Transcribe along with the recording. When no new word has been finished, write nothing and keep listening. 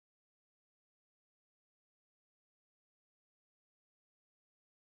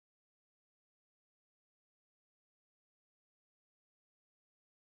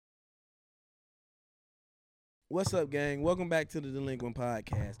What's up, gang? Welcome back to the Dlequint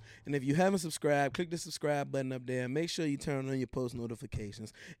podcast. And if you haven't subscribed, click the subscribe button up there. Make sure you turn on your post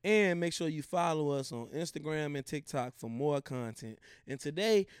notifications. And make sure you follow us on Instagram and TikTok for more content. And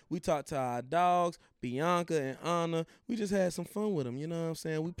today, we talked to our dogs, Bianca and Ahna. We just had some fun with them, you know what I'm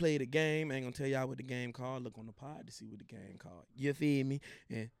saying? We played a game. I ain't gonna tell y'all what the game called. Look on the pod to see what the game called. You feel me?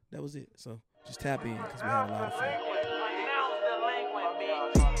 And that was it. So just tap in because we had a lot of fun.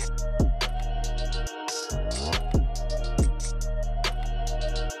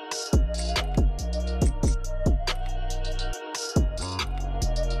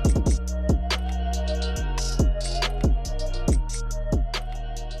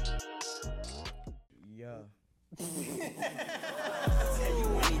 Tell you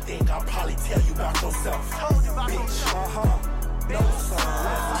anything, I'll probably tell you about yourself. Bitch, no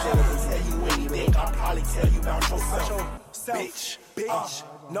son. Tell you anything, I'll probably tell you about yourself. Bitch,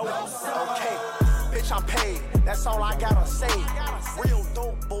 no. Okay, bitch, I'm paid. That's all I gotta say. Real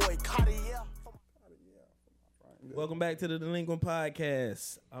dope boy, Cartier. Welcome back to the Dlequint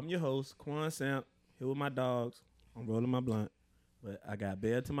podcast. I'm your host, Quan Samp, here with my dogs. I'm rolling my blunt, but I got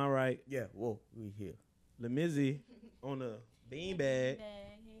Bear to my right. Yeah, whoa, we here. LaMizzy on the beanbag, Hey,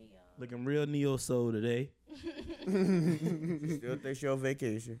 y'all. looking real neo-soul today. Still think she on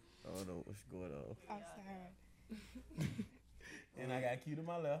vacation. I don't know what's going on. Outside. And I got Q to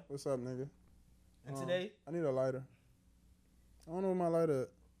my left. What's up, nigga? And today, I need a lighter. I don't know where my lighter.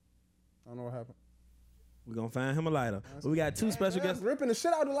 I don't know what happened. we're going to find him a lighter. But we got two special guests. Ripping the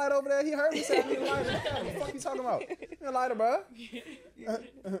shit out of the light over there. He heard me say I need a lighter. What the fuck you talking about? Need a lighter, bro.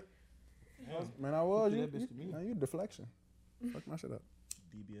 Man, I was. You deflection. Fuck my shit up.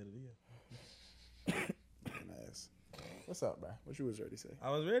 DB of the year. Fucking ass. What's up, bro? What you was ready to say? I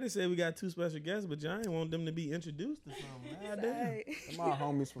was ready to say we got two special guests, but y'all ain't want them to be introduced to something. God damn. Hey. They're my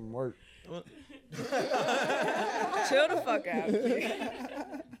homies from work. Chill the fuck out.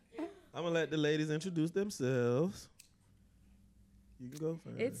 I'm going to let the ladies introduce themselves. You can go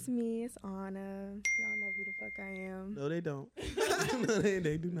first. It's me, it's Anna. Y'all know who the fuck I am. No, they don't. No,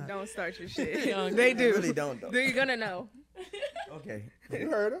 they do not. Don't start your shit. They do. Really don't, though. You're gonna know. Okay. You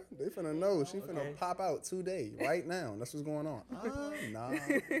heard her? They finna know. She finna pop out today, right now. That's what's going on. Nah.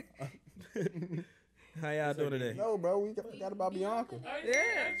 How y'all doing today? No, bro. We forgot about Bianca.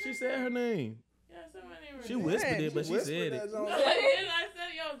 Yeah. She said her name. Yeah, I said my name. She whispered it, but she Whispered said that it. joint. I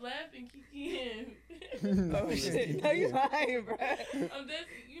said y'all was laughing, Kiki. Oh shit. No, you lying, bro. I'm just,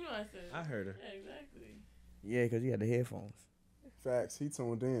 you know I said it. I heard her. Yeah, exactly. Yeah, because you had the headphones. Facts. He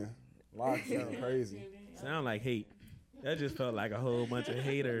tuned in. Locked in. Crazy. Sound like hate. That just felt like a whole bunch of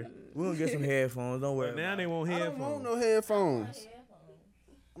hater. We're going to get some headphones. Don't worry. But now about they it. want I don't headphones. want no headphones.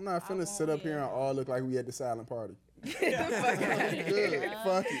 I'm not finna sit up here and all look like we at the silent party. Good.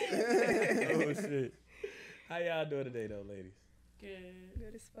 Fuck it. Oh shit. How y'all doing today though, ladies? Good.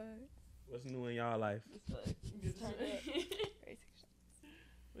 Good as fuck. What's new in y'all life? Good.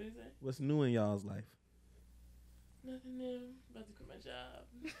 What is that? What's new in y'all's life? Nothing new. About to quit my job.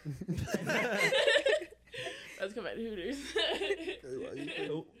 About to come back to Hooters. Hey,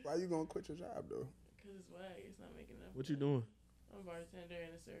 why you gonna quit your job though? Because it's whack. It's not making enough. What you doing? I'm a bartender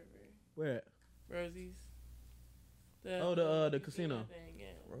and a server. Where at? Rosie's. The casino. Thing, yeah.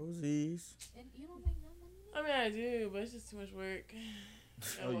 Rosie's. And you don't make no money? I mean, I do, but it's just too much work. I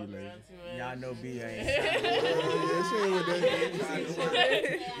Oh, you walk lazy. around too much. Y'all know B ain't. Yeah, she ain't with that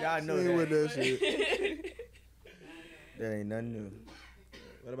shit. Y'all know She ain't with that. that shit. That ain't nothing new.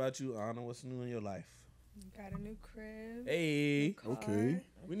 What about you, Anna? What's new in your life? Got a new crib. Hey, Okay.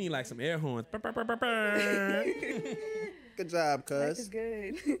 we need like some air horns. Good job, Life is cuz.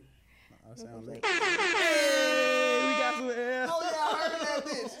 good. I sound late. Hey, we got some air. Oh yeah, I heard that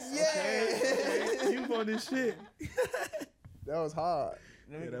bitch. Yeah. You on this shit? That was hard.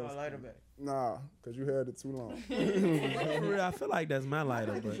 Let me Yeah, get that my was lighter back. Nah, cause you held it too long. For real, I feel like that's my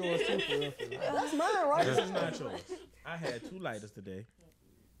lighter, but That's mine, right? this is not yours. I had two lighters today.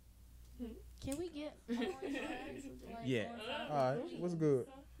 Can we get Yeah. All right, what's good?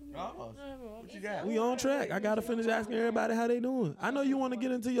 Oh, what you got? We on track. I gotta finish asking everybody how they doing. I know you want to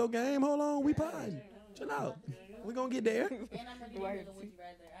get into your game. Hold on, we potting. Chill out. We gonna get there. And I'm ready to do the Would You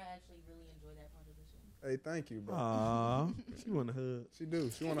Rather. I actually really enjoy that proposition. Hey, thank you, bro. Aw, she want a hug. She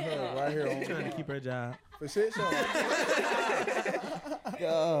do. She want to hug right here on Trying to keep her job. for shit show.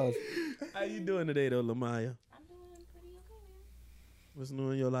 Gosh. How you doing today, though, Lamaya? I'm doing pretty okay, man. What's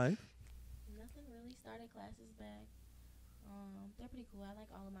new in your life? Nothing really. Started classes back. They're pretty cool. I like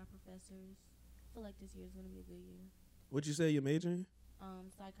all of my professors. I feel like this year is going to be a good year. What you say you're majoring?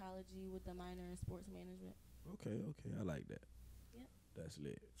 Psychology with the minor in sports management. Okay, I like that. Yep. That's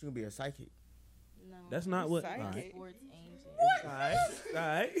lit. She gonna be a psychic. No. That's not what. Psychic. All right. Sports angel. All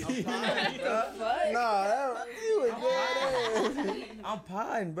right. Nah, you was dead. I'm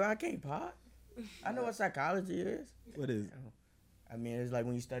potting, bro. I can't pot. I know what psychology is. What is it? I mean, it's like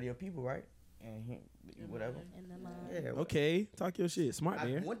when you study your people, right? And whatever. In the mind. Yeah. Okay, talk your shit. Smart I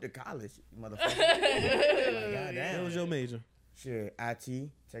man. went to college, motherfucker. Like, What goddamn. was your major? Shit, IT,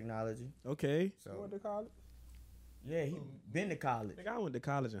 technology. Okay. You So went to college? yeah, he been to college. Nigga, I went to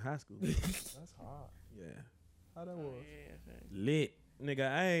college and high school. That's hard. Yeah. How that was? Yeah, thanks. Lit. Nigga,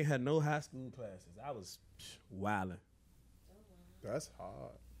 I ain't had no high school classes. I was wildin'. That's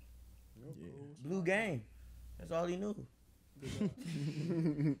hard. You're Yeah. Blue game. That's all he knew.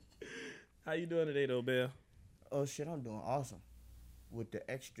 How you doing today, though, Bell? Oh shit, I'm doing awesome. With the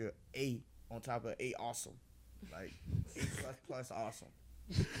extra A on top of A awesome. Like A plus awesome.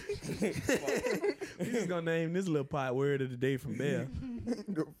 We just gonna name this little pot word of the day from Bell.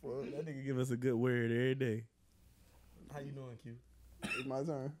 The fuck? That nigga give us a good word every day. How you doing, Q? It's my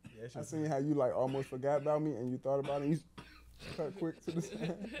turn. Yeah, it's I your seen how you like almost forgot about me and you thought about it and you cut quick to the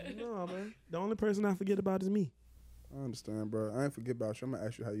side. No, man. The only person I forget about is me. I understand, bro. I ain't forget about you. I'm gonna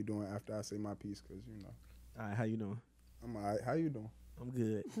ask you how you doing after I say my piece, cause you know All right, how you doing? I'm alright. How you doing? I'm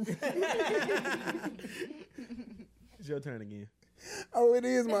good. It's your turn again. Oh, it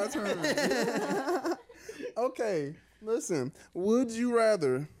is my turn. Okay, listen. Would you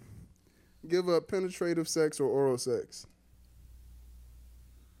rather give up penetrative sex or oral sex?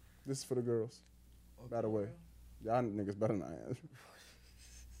 This is for the girls. By the way, y'all niggas better not answer.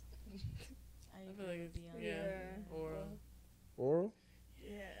 I feel like it's, Bianca. yeah. Oral. Oral?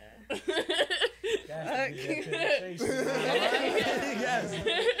 Yeah. Yes. Gotta get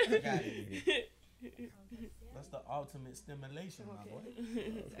it. That's the ultimate stimulation, my boy.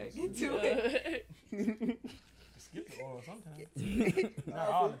 Get to it. Skip the oral sometimes. Not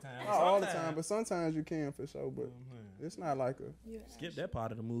all the time. Not all the time, but sometimes you can for sure. But Mhm. it's not like a Skip that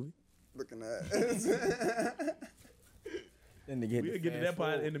part of the movie. looking at. Then they get We'll get to that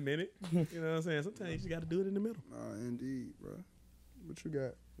part in a minute. You know what I'm saying? Sometimes you just got to do it in the middle. Nah, indeed, bro. What you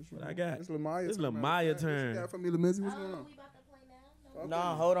got? What I got? It's Lamaya. It's turn, matter of Lamaya fact. What turn. you got for me, Lamizzi? What's going on? We about to play now? No.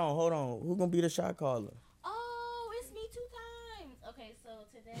 Nah, hold on. Who gonna be the shot caller? Oh, it's me 2 times. Okay, so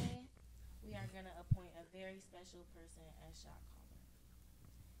today we are gonna appoint a very special person as shot caller,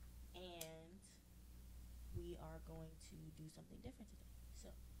 and we are going to do something different today. So,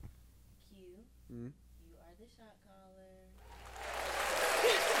 Q, Mhm. you are the shot caller.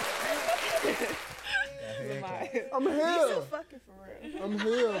 I'm You so here. fucking for real. I'm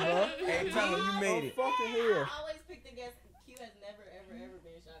here, bro. Hey, tell him you made I'm it. fucking here. I always pick the guest. Q has never, ever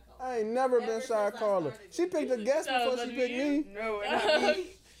been shot caller. I ain't never Ever been since shy I caller. started. She picked a guest No, before but she picked you- me. No, not me.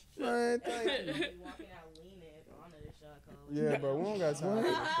 Man, thank you. You walking out leaning if I'm the shot caller. Yeah, bro, we don't got time for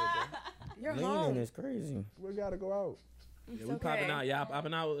this shit, You're Leaning home. is crazy. bro. We gotta go out. Yeah, we popping out. Y'all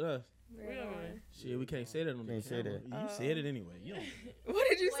popping out with us. We're We going. on. Shit, we can't say that on the Can't say camera. that. You said it anyway. You don't. What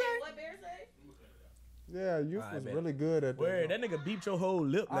did you Wait, say? what Bear say? Yeah, you Alright, was bet. really good at that. Word, that nigga beeped your whole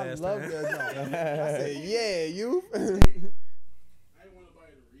lip I last love time. that joint. I said, yeah, you. I didn't want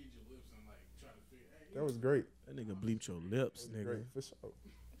nobody to read your lips and like try to figure. Hey, That was great. That nigga bleeped your lips, nigga. Great, for sure.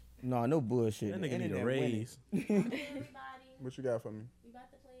 No, no bullshit. That The nigga need a internet winning. raise. Everybody, What you got for me? we about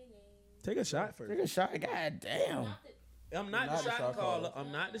to play a game. Take a shot first. Take a shot. God damn. I'm not the shot caller.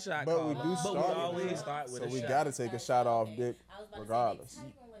 I'm not the shot But caller. we do But start we with always it. start with So a we shot. gotta take a shot off dick, I was about regardless. to say, how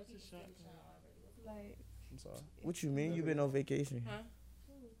you gonna let people take a shot already? Like, I'm sorry. What you mean? You been on vacation? Huh?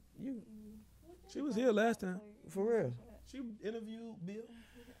 You She was here last time. for real? She interviewed Bill.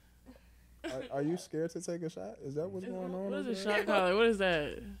 Are you scared to take a shot? Is that what's going on? What is over a there? shot caller? What is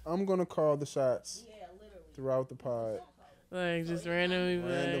that? I'm gonna call the shots Yeah, literally. throughout the pod Like just randomly. Like,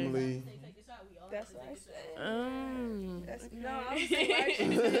 randomly. Take a shot. We all that's have what to I take a said. Oh. That's, no, I was saying, why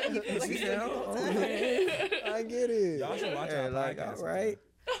should you think it's like She said, a I get it. Y'all should watch Yeah, our like, podcast. all right.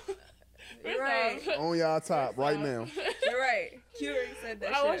 You're right. On y'all top right now. You're right. Q already said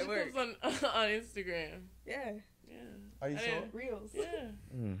that I shit watch at work. clips on Instagram. Yeah. Yeah. Are you I sure? didn't- Reels. Yeah,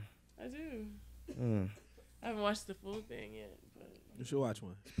 Mm. I do. Mm. I haven't watched the full thing yet, but You should watch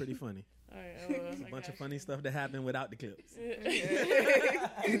one. It's pretty funny. all right. I will. It's a bunch of funny stuff that happened without the clips.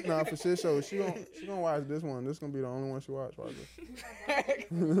 Nah, for shit show. She gonna watch this one. This gonna be the only one she watch. Watch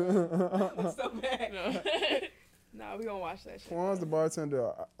I'm so bad. No. Nah, we gonna watch that shit. Quan's the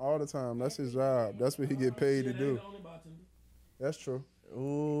bartender all the time. That's his job. That's what he get paid to do. That's true.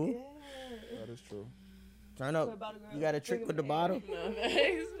 Ooh. That is true. Turn up. You got a trick with the bottle? No,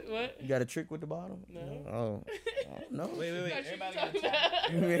 thanks. What? You got a trick with the bottle? No. Oh. No. Wait. Everybody got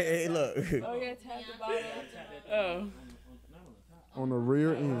Hey, look. Oh yeah, tap the bottle. Oh. On the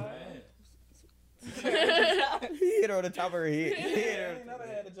rear end. He hit her on the top of her head. He hit her. I ain't never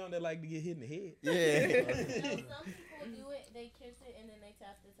had a joint that like to get hit in the head. Yeah. No, some people do it. They kiss it and then they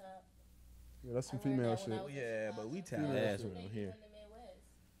tap the top. Yeah, that's some I learned female that when I shit. was in Yeah, but we tap Female ass shit. around They do here. in the Midwest.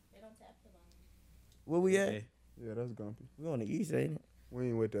 They don't tap the bone. Where we at? Hey, Yeah, that's gumpy. We on the east, ain't it? We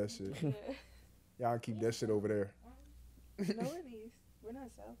ain't with that shit. Y'all keep that shit over there. No, it is. We're not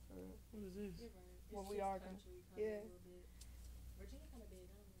south for real. What is this? Well, we are gonna. Yeah. Virginia kind of big.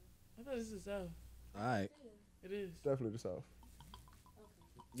 I don't know. I thought this is South. all right. It is. Definitely the South.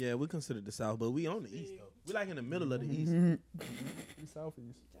 Yeah, we consider the South, but we on the East though. We like in the middle of the East. We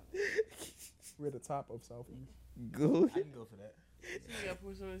Southeast. We're at the top of Southeast. Good. I can go for that. So you got to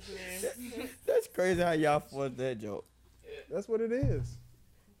put some of this in there. That's crazy how y'all forced that joke. That's what it is.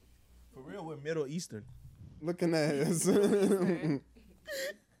 For real, we're Middle Eastern. Looking at us. You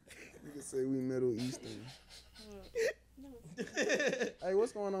can say we Middle Eastern. Hey,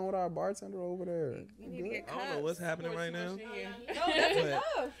 what's going on with our bartender over there? You need to get I don't know what's happening right now. No, that's But enough.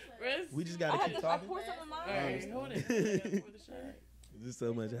 Rest. we just gotta keep I talking. poured some of mine. All right, hold it. I gotta pour the shot. There's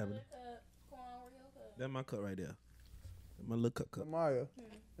so much happening. That's my cup right there. That's my little cup. Maya,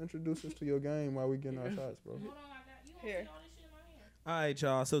 introduce us to your game while we getting our shots, bro. Hold on, I got you. Here. All this shit in my hand. All right,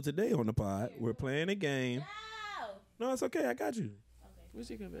 y'all. So today on the pod, we're playing a game. No, it's okay. I got you. Where's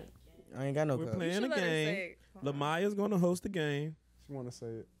your cup at? I ain't got no We're cup. playing a game. Lamaya's gonna host the game. She want to say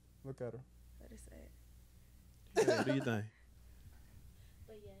it. Look at her. Let her say it. Yeah, do you think?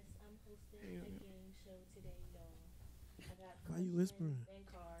 But yes, I'm hosting a game show today, y'all. I got Why you questions whispering? and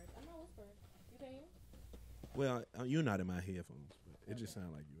cards. I'm not whispering. You can hear me? Well, you're not in my headphones, but it just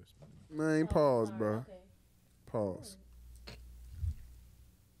sounds like you whispering. Man, pause, Sorry, bro. Okay. Pause.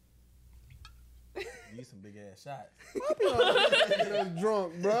 Need some big ass shots.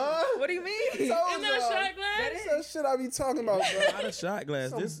 Drunk, bro. What do you mean? In that shot glass? That's that shit I be talking about, bro. Not a shot glass.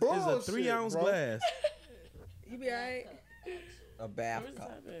 Some This is a bullshit, 3-ounce bro. glass. You be alright? A bath Where's the cup.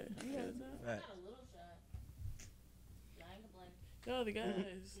 top at? You got the top? Right. I got a little shot. I ain't complaining. Yo, the guys.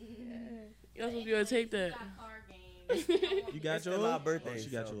 Y'all supposed to be able to take that. Got card games. You got It's yours? still our birthday, Oh, she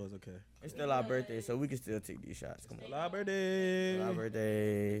got so- yours. Okay. It's still our birthday, so we can still take these shots. Come on. Still our birthday. Still our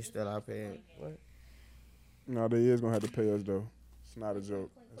birthday. Still our pay. What? No, they is gonna have to pay us though. It's not a joke.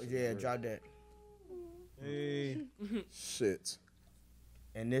 Yeah, drop that. Hey. Shit.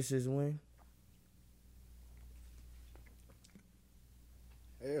 And this is when?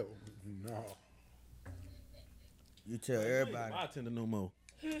 Hell no. You tell everybody. Bartender no more.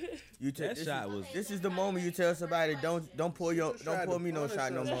 You tell That this shot is, was. This is the moment you tell somebody don't pour me no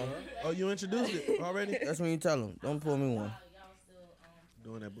shot no more. Oh, you introduced it already? That's when you tell them don't pour me one. Y'all still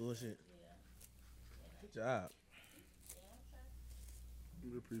Doing that bullshit. Good job.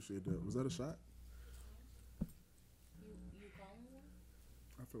 We appreciate that. Was that a shot? you calling one?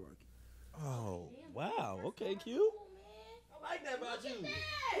 I feel like it. Oh, wow. Okay, Q. I like that about you.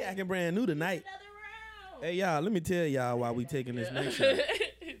 Hey, acting brand new tonight. Another round. Hey, y'all, let me tell y'all why we taking this next shot.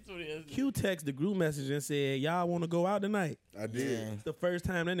 It's what it is. Q text the group message and said, y'all want to go out tonight? I did. Yeah. The first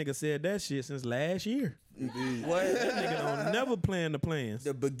time that nigga said that shit since last year. What? That nigga don't never plan the plans.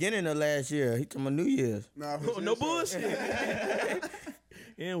 The beginning of last year, he told me New Year's. Nah, Oh, no bullshit.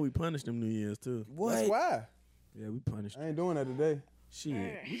 And we punished them New Year's too. What? That's why. Yeah, we punished. I ain't doing that today.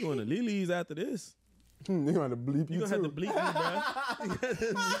 Shit, we going to Lily's after this. They gonna have to bleep You you gonna have to too. bleep me, bro.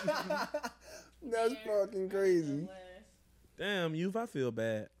 That's fucking crazy. Damn, youth, I feel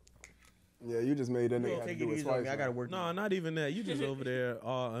bad. Yeah, you just made that nigga have to Take do it it easy on twice. me. I gotta work. No, not even that. You just over there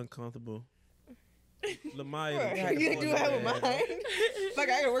all uncomfortable. Lamaya, You do have a mind. Fuck,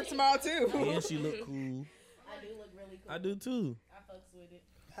 I gotta work tomorrow too. and she look cool. I do look really cool. I do too. I fucks with it.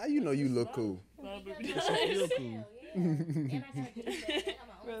 How you know you look cool? She feel cool. And I gotta do that.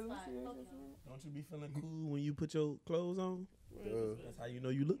 I'm on my own spot. Focus on it. Don't you be feeling cool when you put your clothes on? That's how you know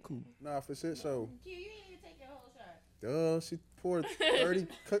you look cool. Nah, for shit show. Q, you didn't even take your whole shot. She poured 30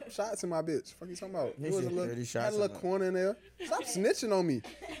 shots in my bitch. Fuck you talking about? He It was said a little, 30 had shots a little in my- corner in there. Stop snitching on me.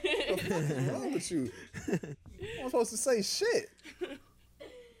 What the fuck is wrong with you? I'm supposed to say shit.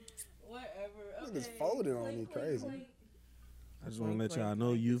 Whatever. Niggas folding on me crazy. I just want to let y'all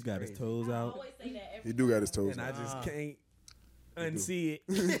know you've got his toes I out, always say that every He do got his toes and out. I just can't unsee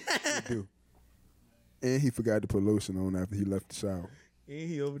it. He do. And he forgot to put lotion on after he left the shower. And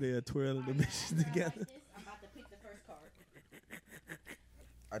he over there twirling the bitches together. I'm about to pick the first card.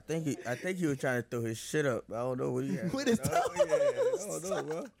 I think he was trying to throw his shit up. I don't know what he had. With his I don't know,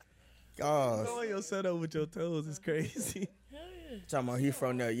 bro. Gosh. Throwing your setup with your toes is crazy. Talking about he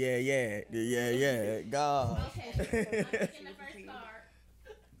from there. Yeah. God. Okay, so I'm picking the first card.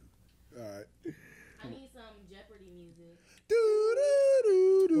 All right. I need some Jeopardy music. Do,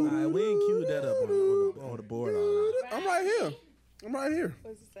 do, do, right, we ain't queued that up on the board already. I'm right here. I'm right here.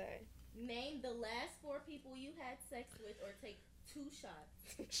 What's it say? Name the last 4 people you had sex with, or take 2 shots.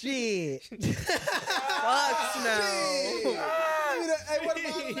 Shit. Fuck no. Hey, what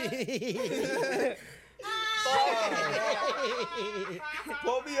about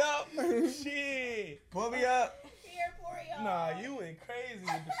Pull me up. Shit. Pull me up. Here for y'all. Nah, you went crazy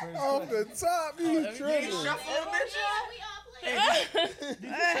with the first off the top? You tripping? Shuffle Here a for bitch y'all. We all playing.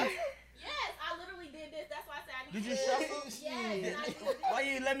 Yes, I literally did this. That's why I said I Did need you to- shuffle? Yes, and I did this. Why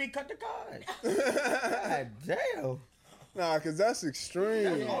you let me cut the cards? God damn. Nah, cause that's extreme.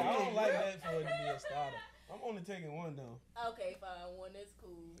 I don't like that for it to be a starter. I'm only taking one though. Okay, fine. 1 is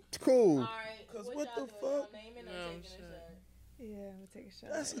cool. It's cool. All right. 'Cause what what y'all the doing? fuck? Y'all naming or No, taking shit. a shot? Yeah, I'm gonna take a shot.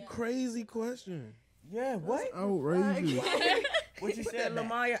 That's a crazy question. Yeah, what? Outrageous. What you said,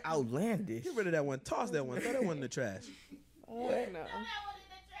 Lamaya? Outlandish. Get rid of that one. Toss that one. Throw that one in the trash. Oh, no. Throw that one in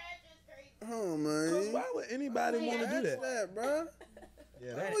the trash. It's crazy. Oh Cause man. why would anybody want to do That's that? that, bro.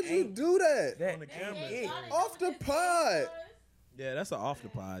 Yeah, Why That would you ain't- do that? That on the camera. Y'all didn't know Off the what this pod. was? Yeah, that's an off the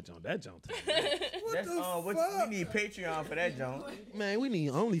pod joint. That joint. What That's the what fuck? we need Patreon for that, John. Man, we need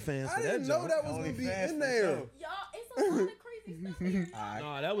OnlyFans I for that didn't know joint. that was gonna be in there. Y'all, it's a lot of crazy stuff here. Alright.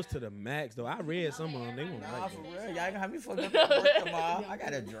 No, that was to the max though. I read some of them. They won't Nah, like for it. real. Y'all gonna have me fucked up at work tomorrow. I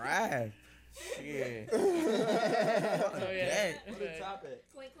gotta drive. Shit. Oh, yeah. Clink,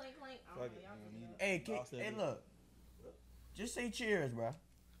 clink, clink. I don't know, y'all can do it. Hey, hey, look. Just say cheers, bro.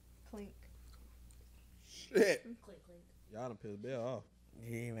 Clink. Shit. Clink, clink. Y'all done pissed Bill off.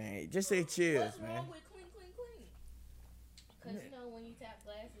 Yeah, man. Just say cheers, What's man. wrong with clink, clink, clink? Because, you know, when you tap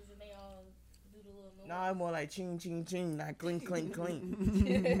glasses and they all do the little noise. Nah, it's more like ching, ching, ching, not clink, clink, clink.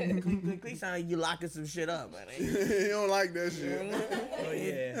 Clink, clink, clink sound like you locking some shit up, man. He don't like that shit. Oh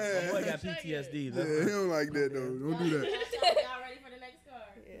yeah, my boy got PTSD. Yeah, That's he don't like that though. Don't do that. Y'all ready for the next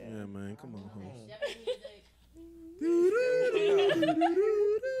card? yeah, man. Come on, home. Chevy music.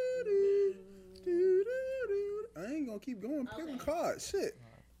 I ain't gonna keep going picking Okay. cards. Shit.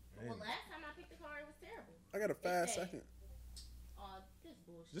 Well, last time I picked the card, it was terrible. I got a fast Okay. second. This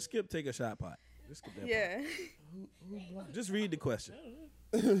bullshit. Just skip. Take a shot pot. Just skip that. Yeah. Part. Just read the question. Hey,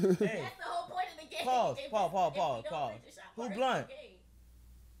 That's the whole point of the game. Pause, If pause, we pause, don't pause. finish the shot Who part, it's blunt? the game.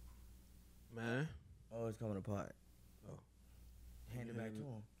 Man. oh, it's coming apart. Oh. Hand it back to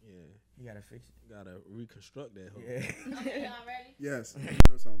him. Yeah. You gotta fix it. Gotta reconstruct that whole. Yeah. Okay, y'all ready? Yes. You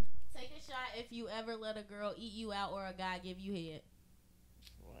know something. Take a shot if you ever let a girl eat you out or a guy give you head.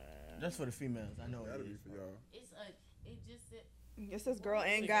 That's for the females. I know That'll it be is. for y'all. It just said It says girl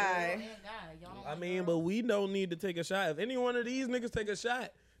and girl guy. and guy. Y'all don't I like mean, girls? but we don't need to take a shot. If any one of these niggas take a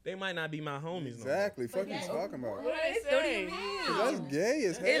shot, they might not be my homies. Exactly. Fuck you that's- talking about. What did What do they you say? mean? That's gay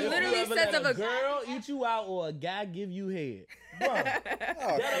as hell. It literally Whoever says let of a girl eat you out or a guy give you head. Oh,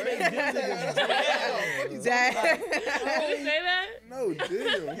 That'll make crazy. them niggas jail. Dad. Did you say that? No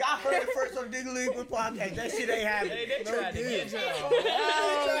deal. Y'all heard it first on the Dlequint podcast. That shit ain't happening. They No tried to deal. get y'all.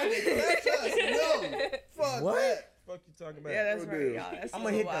 No. Fuck What? that. Fuck you talking about? Yeah, that's No right, deal. y'all. That's I'm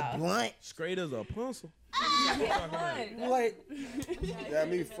gonna hit wild. the blunt. Straight as a pencil. What? Got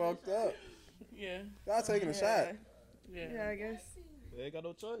me fucked up. Yeah. Y'all taking a shot. Yeah. Yeah, I guess. They ain't got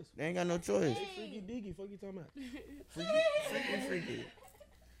no choice. They ain't got no choice. Freaky deaky, fuck you talking about? Freaky.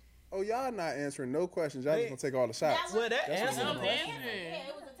 Oh, y'all not answering no questions. Y'all just gonna take all the shots. Well, that That's answer. what I'm I'm answering. Yeah,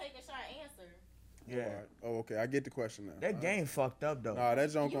 it was a take a shot answer. Yeah. Alright. Oh, okay. I get the question now. That game fucked up though. Nah, that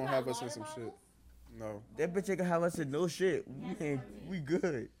junk You gonna got have us in water some shit. bubbles? No. That bitch ain't gonna have us in no shit. We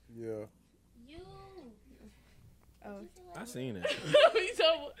good. Yeah. You. Oh. I seen it. You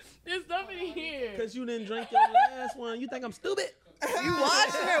told- There's stuff in here. Cause you didn't drink your last one. You think I'm stupid? You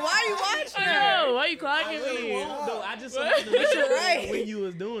watching her? Why are you watching I her? know. Why you clocking me? No, I just saw What? the You're right. when you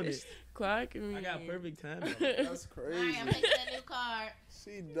was doing it. Clocking me. I got perfect timing. That's All right, crazy. I'm taking a new card.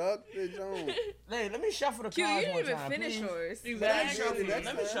 She ducked the joint. Hey, let me shuffle the Q, cards you didn't one even time, finish please. yours. Let me Exactly. shuffle them. Next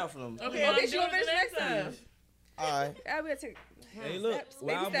Let me time. shuffle them. Okay, Okay, I'm she gonna doing finish it next time. All right. Yeah, we gotta take. Hey, look, Steps,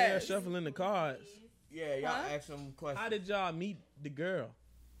 baby while they're steps. shuffling the cards, Yeah, y'all Huh? ask some questions. how did y'all meet the girl?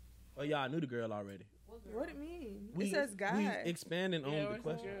 Or y'all knew the girl already? What it mean? We, It says We guy. expanding on Yeah, the where's the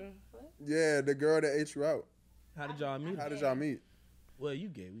question. girl? Yeah, the girl that ate you out. How did y'all meet? How her? did y'all meet? Well, you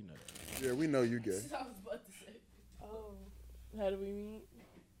gay, we know that. Yeah, we know you gay. I was about to say. Oh. How do we meet?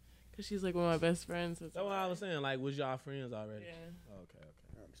 Cause she's like one of my best friends. That's what I was saying. Like, was y'all friends already? Yeah. Oh, okay.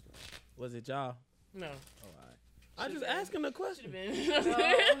 I understand. Was it y'all? No. Oh, all right. I just asking the Should question. have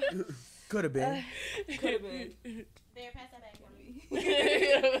been. Could have been. Could have been. There, pass that back for me.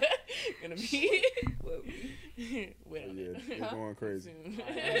 Gonna be. What Wait a Yeah, minute. yeah, going crazy. We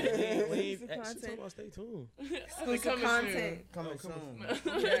ain't Some actually content. talking about stay tuned. Exclusive content. Coming soon.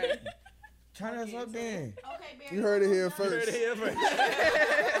 Yeah. Turn us up then. Okay, Barry. You heard it here You heard first. it here first.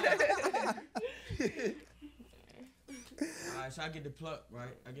 All right, so I get to pluck, right?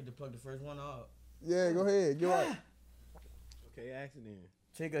 I get to pluck the first one off. Yeah, go ahead. You're right. Okay, accident.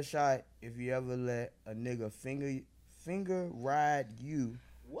 Take a shot if you ever let a nigga finger ride you,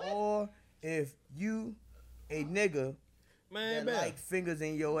 or if you a nigga Man, that Bam. like fingers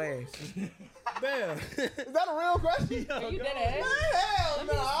in your ass. Bam. Is that a real question? Are you dead ass? Hell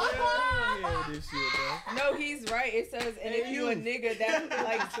no. Yeah, this shit, bro. No, he's right. It says, and if you a nigga that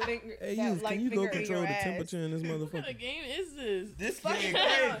likes finger, Hey, that you, like can you go finger in control your the ass. temperature in this What kind motherfucker? of game is this? This game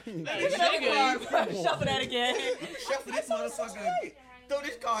crazy. Shuffle that again. Shuffle this motherfucker. Again. Throw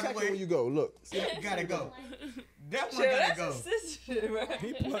this card Check it when away. you go. Look. You gotta go. That one Shit, gotta that's go. some sis shit, right?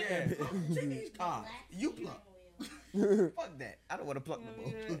 He plucked Yeah. that bitch. Take these cards. You pluck. Fuck that. I don't want to pluck no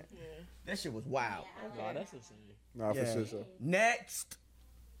more. That shit was wild. Nah, that's insane. Nah, for Yeah. sure. So. Next.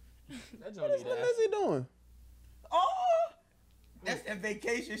 That What don't is need Lil ass. Lizzie doing? Oh, that's that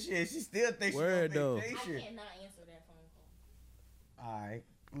vacation shit. She still thinks she's on Word, though. I vacation. cannot answer that phone call. All right,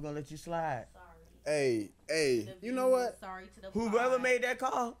 we're gonna let you slide. Sorry. Hey, The you know view, what? Sorry to the Whoever pod. made that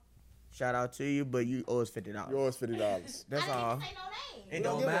call, shout out to you, but you owe us $50. Yours $50. That's I didn't all. even say no name. It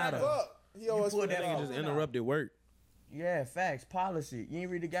don't Give a matter. fuck. He owes us pulled $50. that Nigga just interrupted work. Yeah, facts, policy. You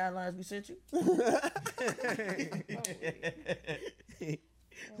ain't read the guidelines we sent you?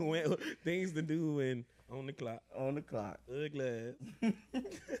 When, things to do when on the clock. On the clock. Ugly.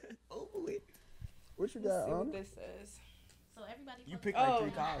 Over with. What you Let's got, see what Anna? this says. So everybody. You fuck pick with- like Oh,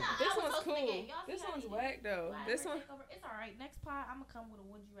 3 cards. I This was one's hosting cool. the game. Y'all see This how one's he did? whack though. Well, I This never one. take over. It's all right. Next pod, I'm gonna come with a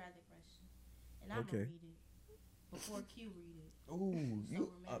would you rather question, and I'm Okay. gonna read it before Q read it. Ooh,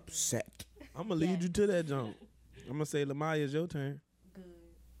 you remember. upset. I'm gonna lead you to that jump. I'm gonna say, Lamaya, it's your turn. Good.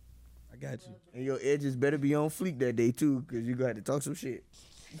 I got you. And your edges better be on fleek that day too, because you got to talk some shit.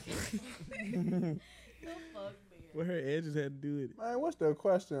 The fuck, Bear. What her edges had to do with it. Man, what's the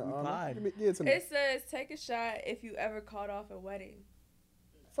question, Anna? lied. Give it to me. It says take a shot if you ever caught off a wedding.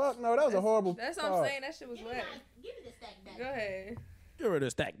 Fuck no, that was a horrible That's what I'm card. saying. That shit was Give me whack. give me the stack back. Go ahead. Give her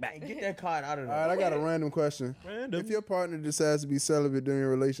the stack back. Hey, get that card out of All there. right, I got a random question. Random. If your partner decides to be celibate during your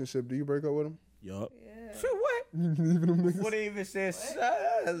relationship, do you break up with him? Yup. Yeah. For what? Leaving them niggas. What it even says?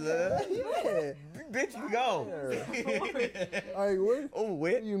 Salad. Yeah. Bitch, you go. Like, what Over do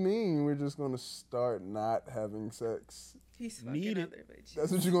with. you mean we're just gonna start not having sex? He's fucking Need it. other bitches.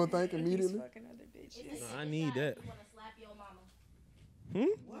 That's what you're gonna think He's immediately? fucking other bitches. No, I need that. If you wanna slap your mama.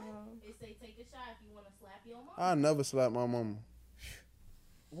 Wow. It say take a shot if you wanna slap your mama. I never slap my mama.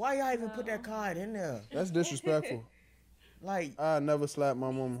 Why y'all even put that card in there? That's disrespectful. Like, I never slap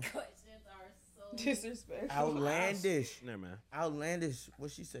my mama. Questions are so. Disrespectful. outlandish. Never mind. Outlandish.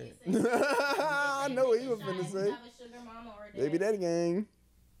 What she said. I know what he was Shot finna if you say. have a sugar mama or a Baby daddy. daddy gang.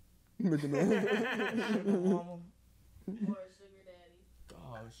 Looking at Mama. Or a sugar daddy.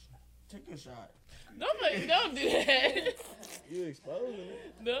 Gosh. Take a shot. Don't do that. You exposing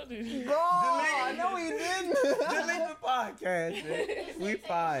it. Don't do that. Bro, I know he didn't. Delete the podcast, man. It say We take a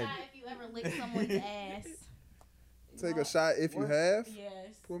fine. shot if you ever lick someone's ass. Take a shot if you have.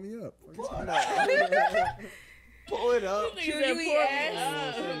 Yes. Pour me up. What you talking about? Pull it up. Niggas Should said you eat pour me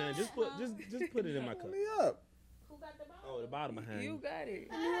ass? up. Nah, just put it in my cup. Pour me up. Who got the bottle? Oh, the bottom behind You you. got it.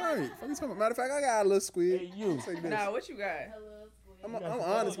 You right. What you talking about? Matter of fact, I got a little squid. Hey, you. Take this. Nah, what you got? Hello, squid. I'm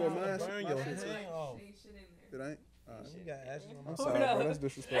honest with mine. Burn My your shit's- hand off. Ain't shit in there. It ain't. Alright. You got ashes on my I'm sorry, bro. That's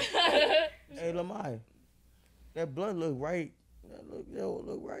disrespectful. Hey, Lamai. That blood look right. That don't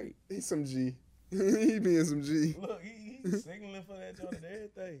look right. He's some G. He being some G. Look, he's signaling for that joint and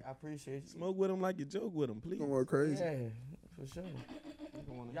everything. I appreciate you. Smoke with him like you joke with him, please. Come on, crazy. Yeah, for sure.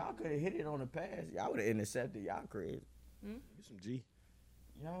 Y'all could have hit it on the pass. Y'all would have intercepted. Y'all crazy. You some G.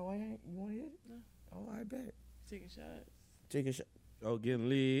 Y'all ain't. You want to hit it? No. Oh, I bet. Taking shots. Take a shot. Oh, getting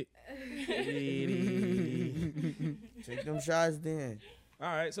lit. Litty. Take them shots then. All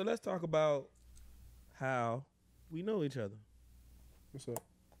right, so let's talk about how we know each other. What's up?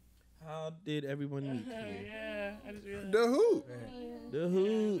 How did everyone meet? Oh, yeah. I just realized. The who? The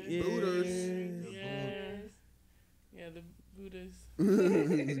who? Yeah. Buddhas. Yes. Yeah, the Buddhas.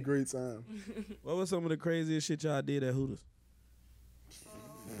 It's a great time. What was some of the craziest shit y'all did at Hooters?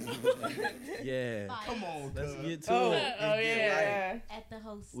 Yeah. Come on, Let's cuz. get to Oh, it. oh yeah. At the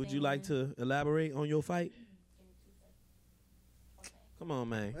host. Would you like to elaborate on your fight? Come on,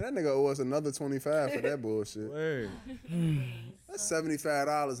 man. Man, that nigga owe us another 25 for that bullshit. Word. That's $75,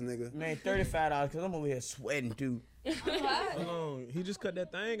 nigga. Man, $35 because I'm over here sweating too. Hold on. He just cut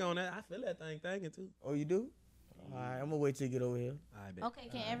that thing on that. I feel that thing thinking too. Oh, you do? All right, I'm gonna wait till you get over here. I bet. Okay,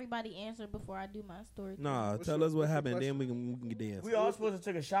 can everybody answer before I do my story? Nah, What's tell your- us what what's your happened, then question? we can get the answer. We all supposed to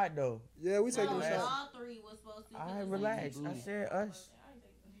take a shot though. Yeah, we taking No, a shot. all three was supposed to. All right, relax. I said us.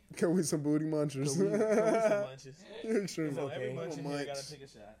 Come with some booty munchers. Come with some munches. Extreme. Come on, every munch in Munch. here gotta take a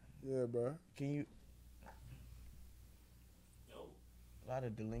shot. Yeah, bro. Can you? A lot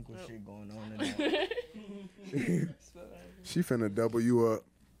of delinquent shit going on tonight. She finna double you up.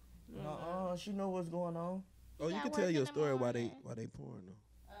 She know what's going on. Oh, you got can work tell in your the story while morning. they pouring though.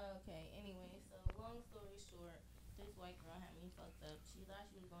 Okay, anyway, so long story short, this white girl had me fucked up. She thought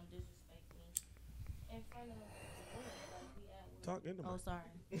she was gonna disrespect me in front of like we at work. Talk into Oh, my. sorry.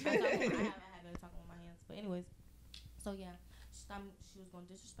 I haven't talking with my hands. But anyways, so yeah, she thought she was gonna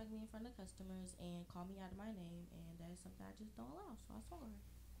disrespect me in front of customers and call me out of my name, and that is something I just don't allow. So I saw her.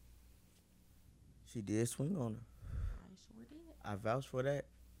 She did swing on her. I sure did. I vouch for that.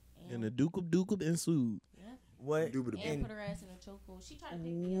 And the Duke ensued. Yeah. What? And put her ass in a chokehold. She tried to pick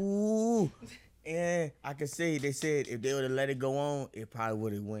me up. Ooh. And I could say they said if they would have let it go on, it probably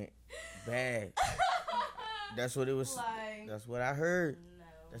would have went bad. That's what it was. Like, That's what I heard. no.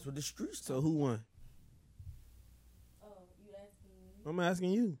 That's what the streets. So who won? Oh, you asking me? I'm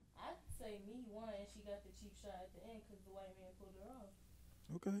asking you. I'd say me won, and she got the cheap shot at the end because the white man pulled her off.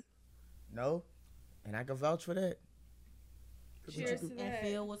 Okay. No, and I can vouch for that. Cheers to And that.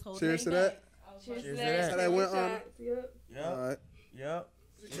 Phil was holding Cheers me to that. back. I was Cheers like, to Cheers to that. that. How that went on? Shots, yep. Yep. All right. Yep.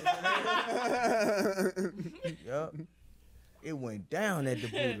 Yep. It went down at the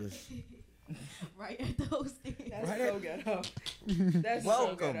Buddha's. right at those stairs. That's Right. so ghetto. That's so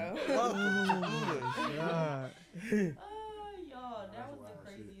Welcome. ghetto. Welcome to Buddha's. Oh, y'all, that was the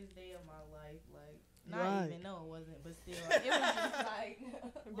craziest day of my life. Like, not Right. even, no, it wasn't, but still, it was just like,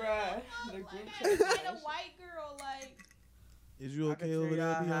 Bruh, the like, group I chat. fight a white girl, like, Is you I can okay tell over there,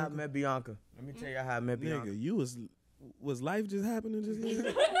 y'all how I Bianca? met Bianca. Let me tell y'all how I met Bianca. Nigga, you was life just happening just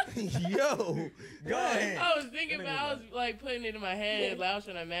now? Yo, go ahead. I was thinking about, I was like putting it in my head, like I was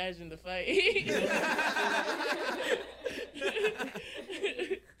trying to imagine the fight.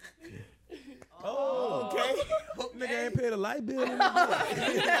 Oh, okay. Nigga ain't paid a light bill. in the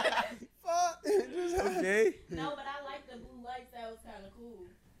Fuck. Okay. no, but I like the blue lights. That was kind of cool.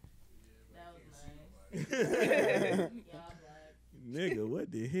 That was nice. Y'all black. Nigga,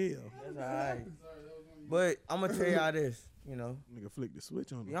 what the hell? That's alright. But I'm gonna tell y'all this. You know, Nigga flicked the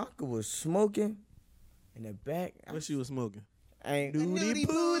switch on me. Bianca was smoking in the back. What she was smoking? Ain't Nudie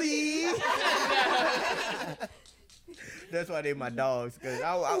pooty. That's why they my dogs, cause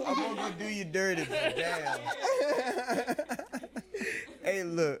I'm gonna do you dirty, but damn. Hey,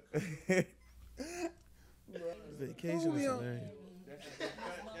 look. Vacation is hilarious.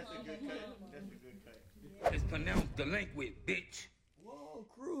 It's pronounced Dlequint, bitch. Whoa,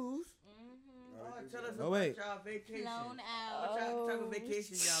 cruise. Tell us Oh, about wait. y'all vacation. Flown What out. type of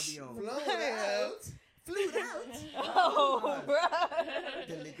vacation y'all be on? Flew out. Oh, bruh.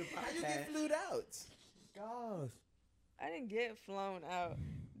 How you get flued out? Gosh. I didn't get flown out.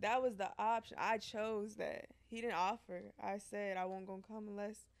 That was the option. I chose that. He didn't offer. I said I wasn't gonna come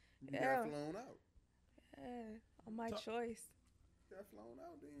unless You Yeah. got flown out. on my choice. Got flown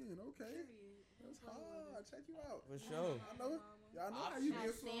out then. Okay. That's hard. Check you out. For sure. I know. Y'all know how you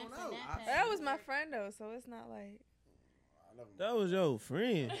get flown out. That was my friend though, so it's not like. I love him. That was your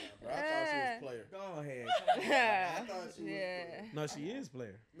friend. Bro, I thought she was a player. Go ahead. I thought she was Yeah. No, she is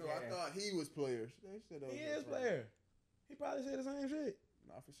player. No, I thought he was player. They said He is player. He probably said the same shit.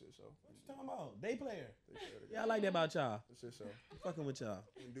 Nah, for shit show. What you talking about? They player. They said it. Yeah, I like that about y'all. For shit show. Fucking with y'all.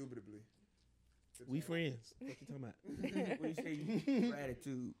 Indubitably. We friends. What you talking about? What you say?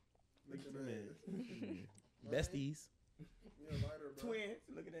 Gratitude. Look at that. Besties. Yeah, lighter, bro. Twins.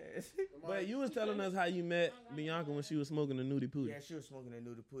 Look at that. But you was telling us how you met Bianca when she was smoking the nudie pootie. Yeah, she was smoking a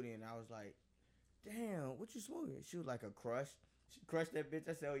noodle pudding, and I was like, damn, what you smoking? She was like a crush. She crushed that bitch.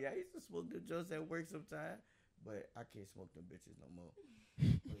 I said, oh, yeah, I used to smoke them joints at work sometime, but I can't smoke them bitches no more.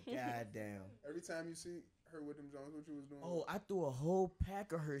 But goddamn. Every time you see her with them Jones, what you was doing? Oh, I threw a whole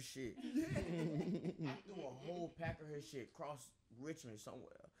pack of her shit. I threw a whole pack of her shit across Richmond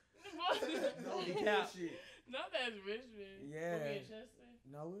somewhere. No bullshit. Not that's Richmond. Yeah. Were we in Chester?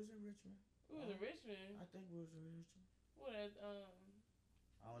 No, it was in Richmond. We was in Richmond. I think it was in Richmond. What? I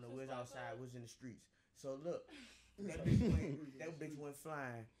don't know. It was outside. It was in the streets. So look, that bitch went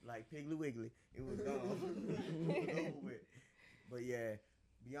flying like Piggly Wiggly. It was gone. It was over with. But yeah,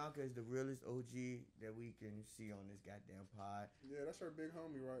 Bianca is the realest OG that we can see on this goddamn pod. Yeah, that's her big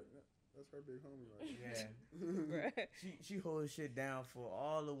homie, right? That's her big homie, right? Yeah. She holds shit down for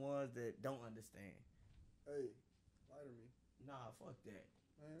all the ones that don't understand. Hey, lighter me. Nah, fuck that.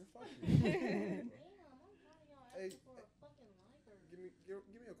 Man, fuck you.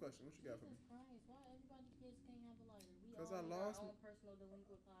 give me a question. What you got for me? Jesus Christ, why everybody just can't have a lighter? We 'Cause all I need lost our my- own personal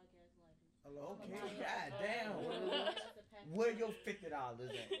delinquent podcast lighters. Okay, goddamn. Where your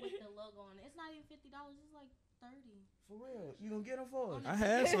 $50 at? With the logo on it. It's not even $50. It's like $30. For real. You gonna get them for us? I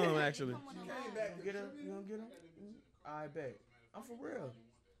had some actually. Come with a You logo. gonna get them? You gonna get them? I bet. I'm for real.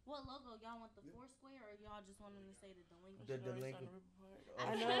 What logo? Y'all want the Foursquare or y'all just want them to say the delinquent? The delinquent.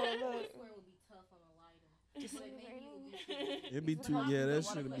 I know, look. Foursquare would be tough on a lighter. But maybe it would be cute. It'd be too. Yeah, that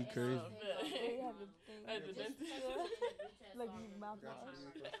should be crazy. They have the thing. At the Just dentist. text it in the group chat Like so you I'll mouth remember wash.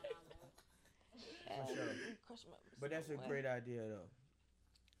 the time. For sure. Crush my But that's a great idea though.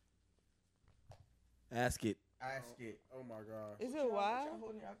 Ask it. Ask it. Oh my God. Is it Y'all wild?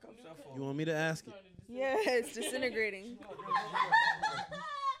 holding y'all cups up for? You want me to ask it? Yeah, it's disintegrating.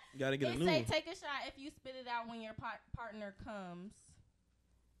 You gotta get a It new say one. take a shot if you spit it out when your partner comes.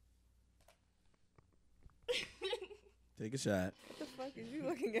 Take a shot. What the fuck is you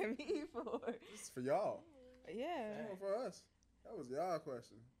looking at me for? This is for y'all. Yeah. Come on, for us. That was y'all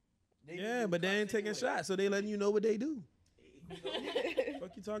question. Yeah, but they ain't taking shots, so they letting you know what they do.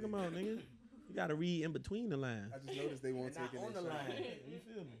 Fuck you talking about, nigga? You gotta read in between the lines. I just noticed they won't Not take it on the line. You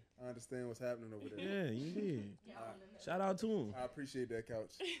feel me? I understand what's happening over there. Yeah, you did. Shout out to him. I appreciate that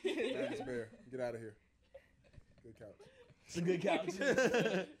couch. That is fair. Get out of here. Good couch. It's a good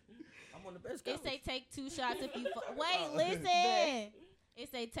couch. I'm on the best It couch. say take 2 shots if you wait, listen. It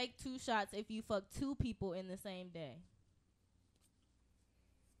say take 2 shots if you fuck 2 people in the same day.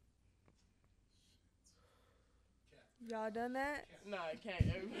 Y'all done that? Nah, I can't.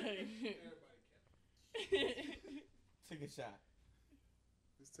 Everybody. Take a shot.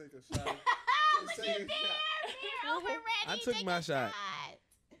 Let's take a shot. What you did? You're overready. I took Take my a shot.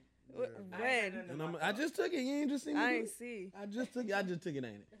 When? And I just took it. You ain't just seen me. I do ain't it? see. I just took it, ain't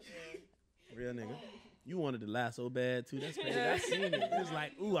it? Real nigga. You wanted to lie so bad too. That's crazy. I seen it. It was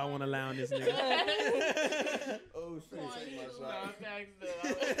like, ooh, I want to lie on this nigga. Oh shit. Take my Nah, shot. thanks,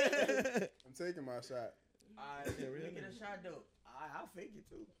 though. I'm taking my shot. Alright, we get a shot though. I'll fake it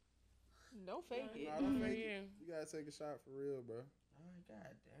too. Don't fake it. Nah, don't fake it. You gotta take a shot for real, bro.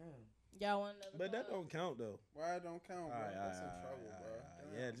 Alright, goddamn. Y'all want another But that bug? don't count though. Why it don't count, bro? Alright, That's in trouble,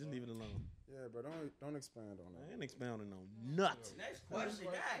 bro. Yeah, just leave it alone. Yeah, but don't expand on I that. ain't expounding on nothing. Next question.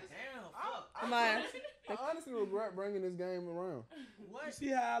 Goddamn. Fuck. I honestly regret bringing this game around. You What? see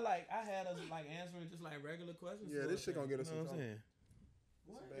how I had us like answering just like regular questions? Yeah, for this us, shit gonna get us you know in what I'm trouble. saying?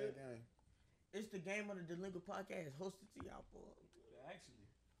 It's a bad game. It's the game of the Delinquent Podcast hosted to y'all, boy. Actually,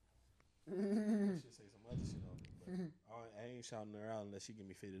 I should say some other shit on it, but I ain't shouting her out unless she give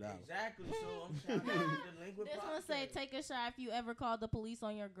me $50. Exactly. So I'm shouting out the Delinquent This Podcast. one say take a shot if you ever called the police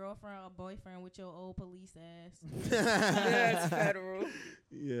on your girlfriend or boyfriend with your old police ass. That's federal.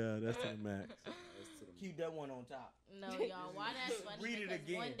 Yeah, that's to the max. Keep that one on top. No, y'all. Why that's funny? Read it because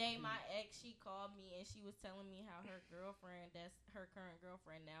again. one day my ex, she called me and she was telling me how her girlfriend, that's her current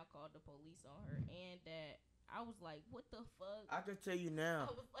girlfriend now, called the police on her and that. I was like, what the fuck? I can tell you now.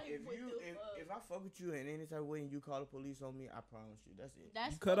 I was like, If what you the fuck? if I fuck with you in any type of way and you call the police on me, I promise you, that's it.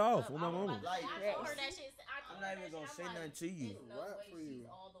 That's You cut fucked off up. with my I was mama. Like, I Like, told her that shit. I'm not even gonna say nothing to you. There's no Right way for she's you.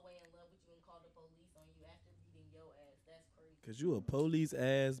 all the way in love with you and call the police on you after beating your ass. That's crazy. Cause you a police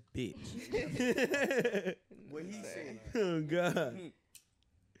ass bitch. What he said. Oh God.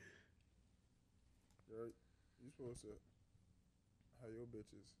 You supposed to have your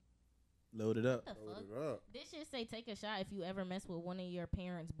bitches Load it up. What the fuck? loaded up. This shit say take a shot if you ever mess with one of your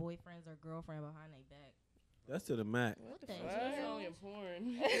parents' boyfriends or girlfriend behind their back. That's to the max. What the That's hell? only in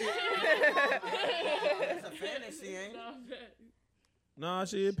porn. That's a fantasy, ain't it? Nah,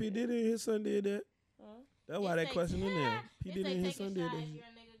 shit, P Diddy and his son did that. That's why It that say question in there. P It Diddy say and his take a son did shot that. if your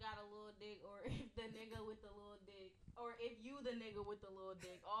nigga got a little dick, or if the nigga with the little dick, or if you the nigga with the little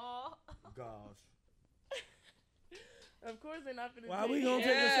dick. Oh, Gosh. Of course they're not finna Why take we gonna it.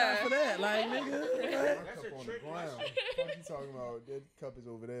 take a shot for that? Like, nigga. That's Cup a on the trick ground. question. What you talking about? That cup is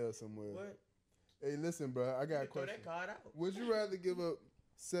over there somewhere. What? Hey, listen, bro. I got a You throw question. that card out. Would you rather give up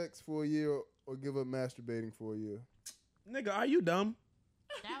sex for a year or give up masturbating for a year? Nigga, are you dumb?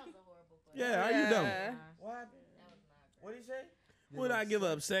 that was a horrible question. Yeah, are you dumb? Yeah. What happened? That was not What great. did he say? Would I give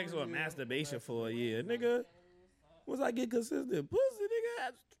up sex or masturbation for a year? Nigga, once I get consistent pussy,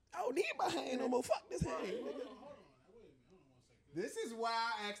 nigga, I don't need my hand no more. Fuck this hand, nigga. This is why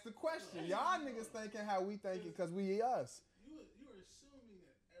I asked the question. Y'all niggas thinking how we thinking because we us. You're assuming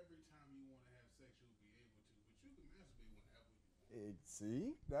that every time you want to have sex, you'll be able to, but you can masturbate whenever you want.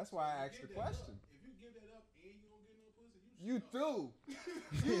 See? That's why I asked the question. If you give that up and you don't get no pussy, You through.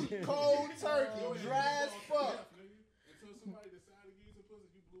 You cold turkey, dry as fuck. Until somebody decide to give you some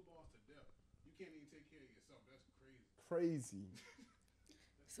pussy, you blue balls to death. You can't even take care of yourself. That's crazy. Crazy.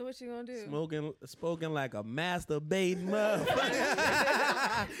 So what you gonna do? Spoken like a masturbating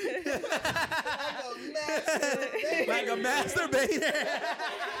motherfucker. Like a masturbator.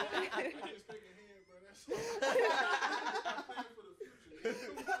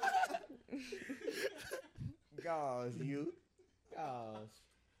 Gosh, you. Gosh.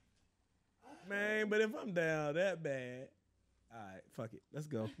 Man, but if I'm down that bad, all right, fuck it. Let's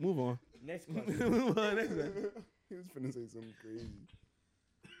go. Move on. Next question. Move on. Next one. He was finna say something crazy.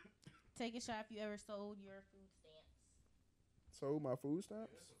 Take a shot if you ever sold your food stamps. Sold my food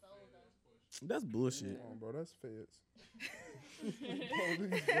stamps? Sold them. That's bullshit. Come on, bro. That's feds. Yeah,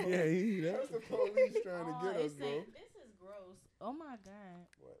 That's the police trying to get us, bro. This is gross. Oh my god.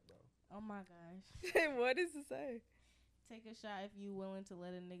 What, bro? Oh my gosh. What does it say? Take a shot if you willing to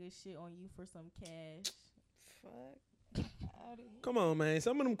let a nigga shit on you for some cash. Fuck. Come on, man.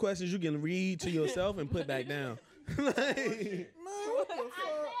 Some of them questions you can read to yourself and put back down. Like, man, what the fuck?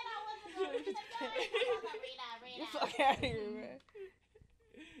 Get the fuck out of here, man.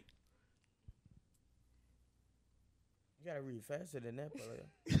 You gotta read faster than that, bro.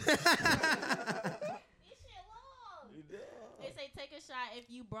 This shit long. They say take a shot if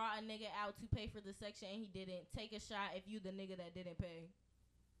you brought a nigga out to pay for the section and he didn't. Take a shot if you the nigga that didn't pay.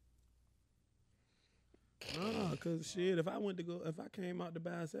 nah, cause shit, if I came out to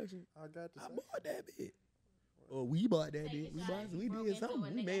buy a section, I got the I section. bought that bitch. Or we bought that Take a bitch. shot if you We broke did into something. a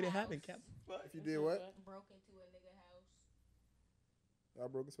We nigga made it house. happen, Cap. If you did what? Broke into a nigga house. Y'all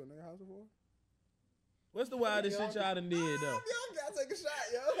broke into a nigga house before? What's the wildest shit y'all done did though? Y'all gotta take a shot,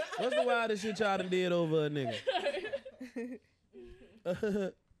 yo. What's the wildest shit y'all done did over a nigga? What's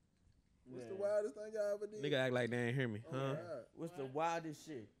the wildest thing y'all ever did? Nigga act like they ain't hear me, huh? God. What's the wildest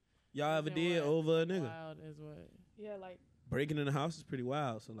shit? Y'all ever did over a nigga? Wild is what? Yeah, like Breaking in the house is pretty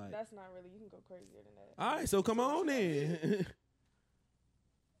wild. So like, that's not really. You can go crazier than that. all right, so come on then.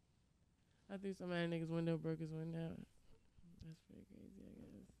 I think somebody nigga's window broke his window. That's pretty crazy, I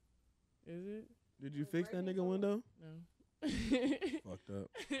guess. Is it? Did you fix that nigga window? No. Fucked up.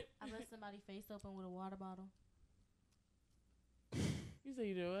 I let somebody face open with a water bottle. You say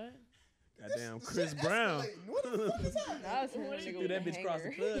you do what? Goddamn Chris Brown. What the fuck is that? That was him. What Nigga you Threw with that the bitch across the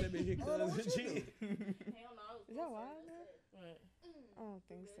hanger. club. That bitch hit Oh, cuz what and you shit. Hell no. Is that wild, man? What? I don't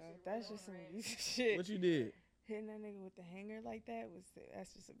think so. That's just some abusive shit. What you did? Hitting that nigga with the hanger like that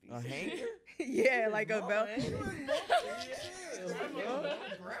that's just abusive. A hanger? Yeah, like a belt.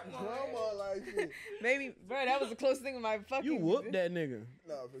 Grandma like shit. Maybe, bro, that was the closest thing to my fucking. You whooped that nigga.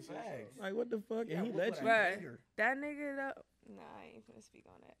 No, for sure. Facts. Like what the fuck? Yeah, And he whoop let with you. a Right. hanger. That nigga though. Nah, I ain't gonna speak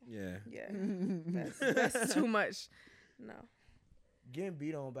on that. Yeah. Yeah, that's too much. No. Getting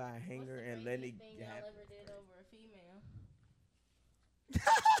beat on by a hanger What's the and letting craziest it thing y'all happen. ever did over a female?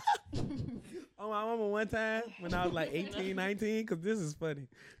 Oh, my mama one time when I was like 18, 19, because this is funny.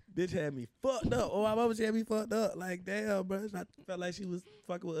 Bitch had me fucked up. Oh, my mama had me fucked up. Like, damn, bro. I felt like she was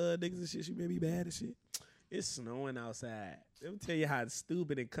fucking with niggas and shit. She made me bad and shit. It's snowing outside. Let me tell you how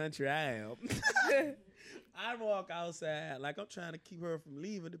stupid and country I am. I walk outside like I'm trying to keep her from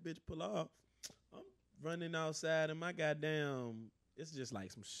leaving. The bitch pull off. I'm running outside and my goddamn, it's just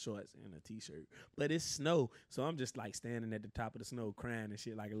like some shorts and a t-shirt. But it's snow. So I'm just like standing at the top of the snow crying and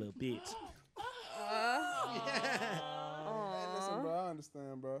shit like a little bitch. Hey, listen, bro. I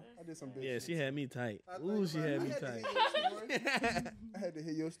understand, bro. I did some bitch Yeah, shit. she had me tight. I Ooh, think she about it. had me I tight. to hear your story. I had to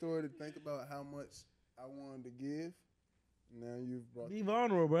hear your story to think about how much I wanted to give. Now you've brought. Be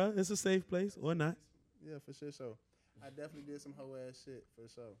vulnerable, bro. It's a safe place or not. Yeah, for sure. So I definitely did some hoe ass shit for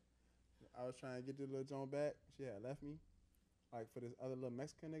sure. I was trying to get the little Joan back. She had left me. Like for this other little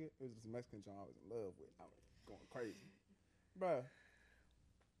Mexican nigga, it was this Mexican Joan I was in love with. I was going crazy, bruh.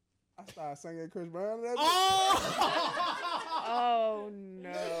 I started singing Chris Brown. And that Oh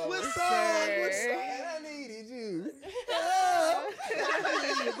no. What sir. song? What song? I needed you.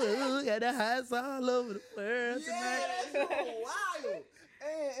 Got the highs all over the world Yeah, tonight. that's so wild.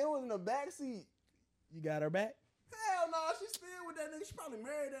 And it was in the backseat. You got her back? Hell no, she's still with that nigga. She probably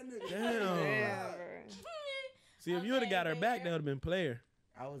married that nigga. Damn. Yeah, bro. See, if you would have got her back, that would have been player.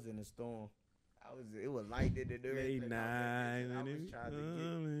 I was in a storm. It was light in the dirt. Late night. I was trying to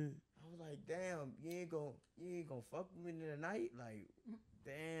get. I was like, damn, you ain't gonna fuck with me tonight? Like,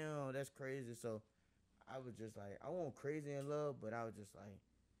 damn, that's crazy. So I was just like, I wasn't crazy in love, but I was just like,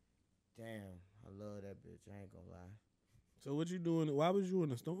 damn, I love that bitch. I ain't gonna lie. So what you doing? Why was you in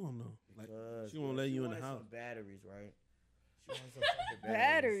the storm though? Like Because she won't let you in the wanted house. Some batteries, right? She wanted some fucking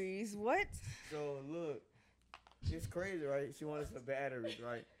Batteries? What? So look, it's crazy, right? She wanted some batteries,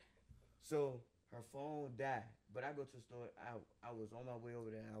 right? So her phone died, but I go to the store. I was on my way over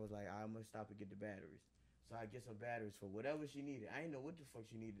there, and I was like, I'm gonna stop and get the batteries. So I get some batteries for whatever she needed. I didn't know what the fuck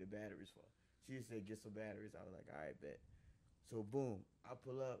she needed the batteries for. She just said, get some batteries. I was like, all right, bet. So boom, I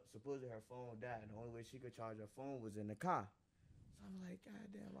pull up. Supposedly her phone died. And the only way she could charge her phone was in the car. So I'm like, God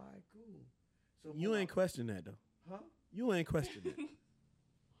damn, all right, cool. So You ain't question that, though. Huh? You ain't question that.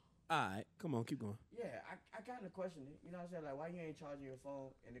 All right, come on, keep going. Yeah, I kind of questioned it. You know what I'm saying? Like, why you ain't charging your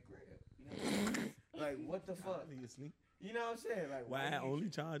phone in the crib? You know what I'm saying? Like, what the fuck? Obviously. You know what I'm saying? Like, Why you only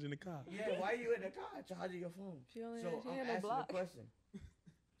charge in the car? Yeah, why you in the car charging your phone? She only So I'm had no asking block. the question.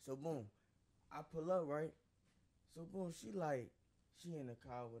 So boom, I pull up, right? So boom, she in the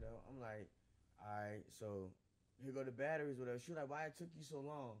car with her. I'm like, all right, so here go the batteries, whatever. She like, why it took you so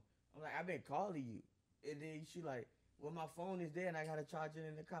long? I'm like, I've been calling you. And then she like, well, my phone is there and I gotta charge it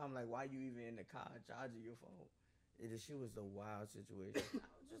in the car. I'm like, why you even in the car charging your phone? And she was a wild situation. I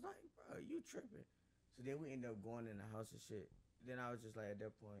was just like, bro, you tripping. So then we ended up going in the house and shit. Then I was just like, at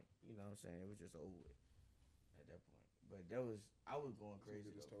that point, you know what I'm saying? It was just over with at that point. But I was going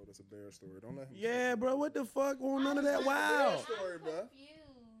crazy. He just told us a bear story. Don't let him. Yeah, bro, what the fuck? Well, none of that Bear wild. story, bro.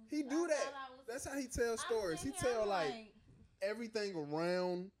 Confused. He do that. That's how he tells stories. He tell like everything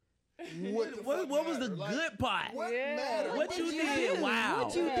around. What was the good part? What Yeah. mattered? What you did? Wow.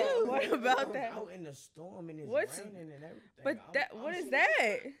 What you do? What about that? Out in the storm and it's What's- raining and everything. But what is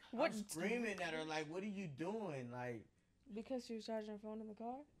that? What? I'm screaming at her like, what are you doing? Like, Because she was charging her phone in the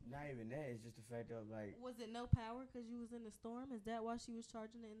car? not even that. It's just the fact of like, Was it no power because you was in the storm? Is that why she was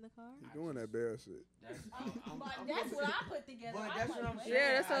charging it in the car? He doing that bear shit. That's what I put together. But I'm that's like, what I'm wait. saying.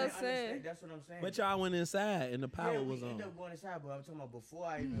 Yeah, that's what I I'm didn't saying. understand. That's what I'm saying. But y'all went inside and the power yeah, we was on. ended up going inside, but I'm talking about before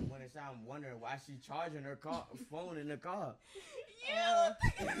I even went inside, I'm wondering why she charging her phone in the car. That's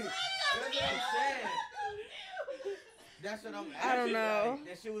what I'm saying. That's what I'm asking. I don't know. Like,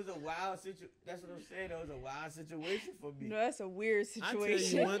 that shit was a wild situation. That's what I'm saying. That was a wild situation for me. No, that's a weird I tell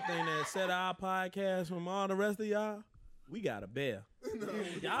situation. you one thing that set our podcast from all the rest of y'all, we got a bear.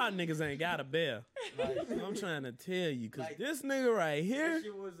 Y'all niggas ain't got a bear. Like, I'm trying to tell you, because Like, this nigga right here, that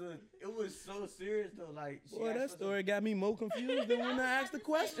shit it was so serious though. Like, she boy, asked that for story got me more confused than when I asked the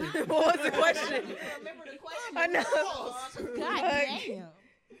question. What was the question? Remember the question? I know. God damn.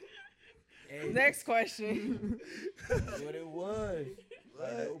 Hey, Next question. that's what it was.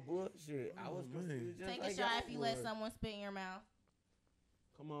 Like, no bullshit. I was Oh, man. confused. Just Take a like shot y'all if you let was. someone spit in your mouth.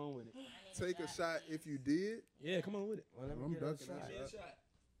 Come on with it. Take a shot if you did. Yeah, come on with it. Well, let me I'm get a ducking shot. that shot.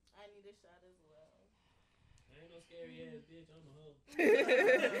 I need a shot as well. I ain't no scary ass bitch. I'm a hoe.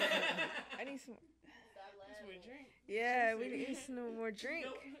 I need some. Stop That's laughing. what we drink. Yeah, we need some more drink.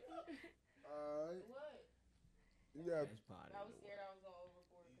 Alright. What? You got That's part I of was it. scared I was gonna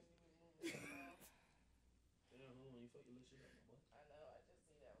overboard because you was moving so fast. Damn, hold on, you fuck your little shit up, my boy. I know, I just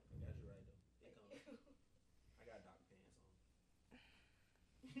see that. I got you right though. They coming. I got Dr. Pants on.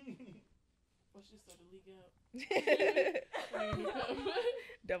 Watch this start to leak out.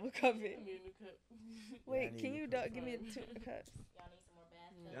 Double cup it. Give me a new cup. Wait, need can a you cup. give me 2 cups? Y'all need some more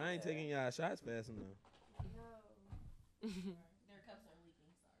bathtub. Y'all ain't taking y'all shots fast enough. Their cups are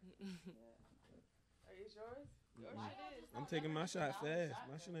leaking. Sorry. Are these yours? Why y'all just I'm don't taking my never shot put out fast. shot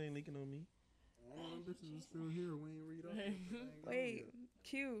My cups? shit ain't leaking on me. all them bitches is still here. We ain't read up. Wait,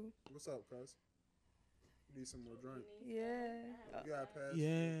 Q. What's up, cuz? Need some more drink. Yeah. You gotta pass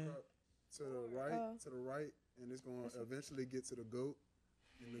Yeah. the cup to the right, and it's gonna eventually get to the goat,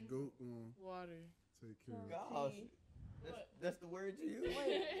 and the goat gonna Water. take care of it. Gosh. That's the word you use?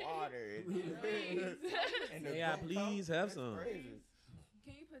 Water. And the May I goat please talk? have That's some? crazy.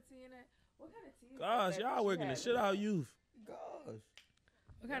 Can you put tea in that? What kind of tea is Gosh, that? y'all working the shit out youth. Gosh.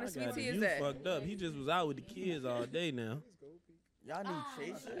 What kind of Y'all sweet got tea the is youth that? fucked up. He just was out with the kids all day now. Y'all need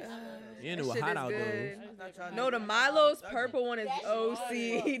chasers. And it was shit hot is out good. there. I thought y'all No, the needed- Milo's That's purple one is That shit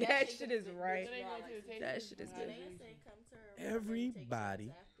OC. water. That shit is right. That ain't gonna taste the That taste shit is of good. water. They say come to her.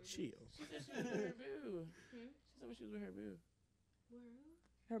 Everybody chill. She said she was with her boo. She said she was with her boo.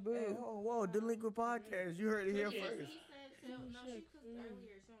 Her Hey, boo. whoa, Dlequint podcast. You heard it here She first. said, no, she cooked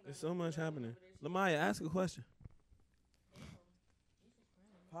earlier. She don't got There's so no much food happening. over there. She- Lamaya, ask a question.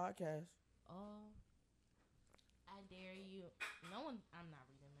 Podcast. Oh, I dare you. No one. I'm not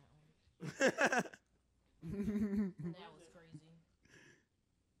reading that one. That was crazy.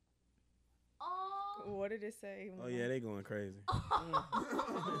 Oh. What did it say? Oh yeah, they going crazy. You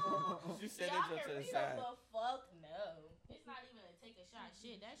said Y'all it can to the read side. them, but fuck no. It's not even a take a shot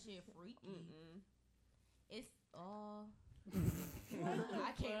shit. That shit freaky. It's I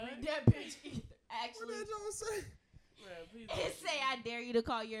can't read that bitch either. Actually, What did y'all say? Bruh, please it say I dare you to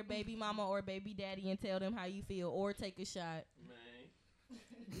call your baby mama or baby daddy and tell them how you feel or take a shot.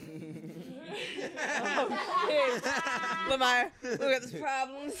 Lamar, look at the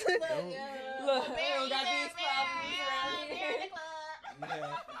problems. Look, we don't got these problems around here.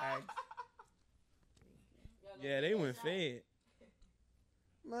 Yeah, facts. Yeah, they went fed.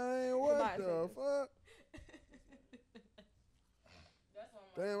 Man, what Goodbye, the Sanders. fuck? That's one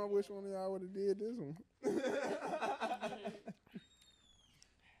of my Damn, I wish one of y'all would have did this one.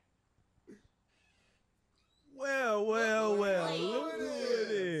 Well. Look who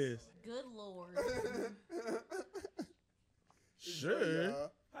it is. Good lord. Sure.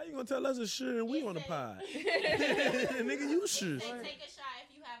 How you gonna tell us a sure and we on the pod? Nigga, you sure. Say take a shot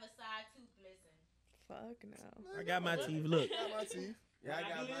if you have a side tooth missing. Fuck no. I got my teeth. Look. Got my teeth. Yeah, I When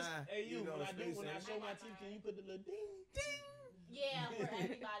got do this, mine. hey, you, know when I the do, when I space show my teeth, can you put the little ding, ding? Yeah, for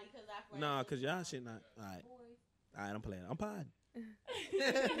everybody, because I flash. Nah, cause y'all shit not. All right, I'm playing. I'm pod. Take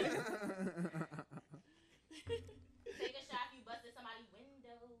a shot if you busted somebody's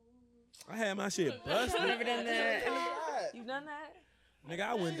window. I had my shit busted. Never done that. Right. You done that? Nigga,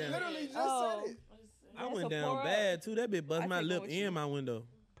 I went down. Literally just Oh. said it. I That's went a down pour up. bad too. That bitch bust I my take lip one with you. and my window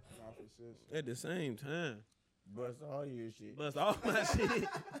Nah, for sure. at the same time. Bust all your shit. Bust all my shit.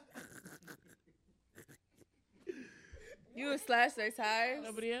 You would slash their tires?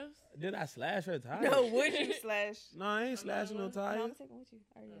 Nobody else? Did I slash her tire? No, would you slash? No, I ain't slashing no No, I'm tires. taking with you.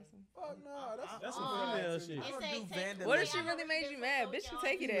 I already got some. Fuck no, That's some Oh, female activity. shit. I don't It say do take- vandalism. What if she really made you mad? Bitch can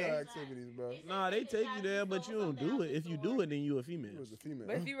take you female there. activities, bro. Nah, they take you there, but you don't do it. If you do it, then you a It female. was a female.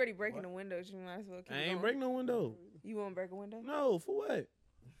 But if you already breaking the windows, you might as well keep I ain't going. break no window. You won't break a window? No, for what?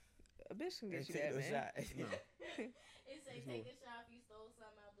 A bitch can They get you take that, no man. shot. It say take a shot if you stole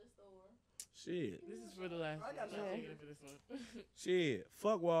something out the store. Shit. This is for the last one. got I'm that. taking it for this one. Shit.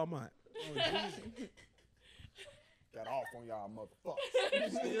 Fuck Walmart. Got off on y'all motherfuckers.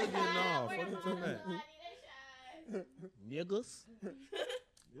 Still getting off. What you talking I about? need a shot. Niggas.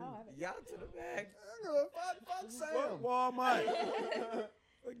 I'll have it. Y'all to the back. Fuck Sam. Fuck Walmart.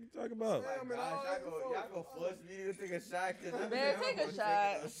 What you talking about? Sam and all Y'all that go force me to take a shot. Man, take a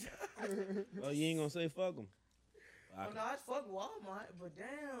shot. Oh, you ain't gonna say fuck them. Oh, no, I fuck Walmart, but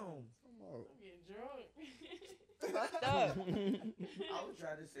damn. I'm getting drunk. Stop. I was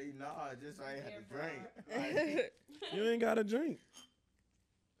trying to say nah, just so I ain't had to drink. You ain't got to drink.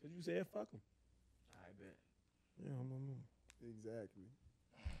 Cause you said fuck them. I bet. Yeah, I'm. Exactly.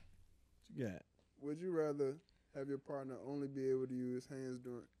 What you got? Would you rather have your partner only be able to use hands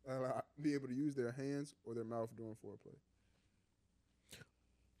during, be able to use their hands or their mouth during foreplay?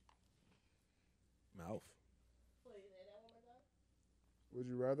 Mouth. Would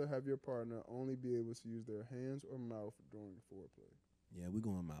you rather have your partner only be able to use their hands or mouth during foreplay? Yeah, we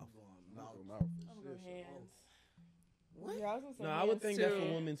going mouth. Mouth. Mouth. I'm going hands. Yeah, I was gonna say No, I would hands think that for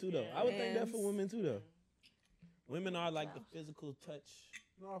too. women too, though. I would think that for Hands. women too, though. Women are like the physical touch.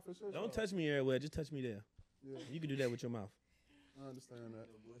 No, for sure. Don't touch me everywhere. Just touch me there. Yeah, You can do that with your mouth. I understand that.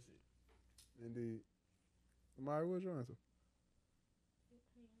 Indeed. Amari, what's your answer?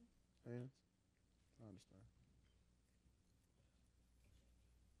 Hands. I understand.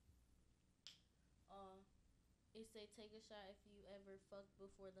 It say take a shot if you ever fucked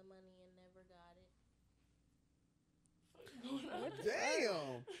before the money and never got it.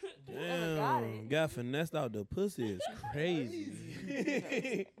 Damn. Damn, got finessed out the pussy is crazy. Take a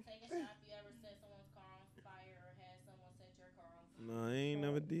shot if you ever set someone's car on fire or had someone set your car on fire. No, I ain't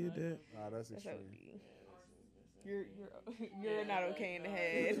never did that. Nah, that's That's extreme. OD. You're not okay in the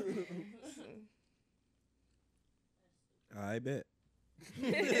head. I bet. Take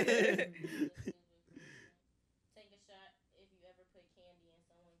a shot if you ever put candy in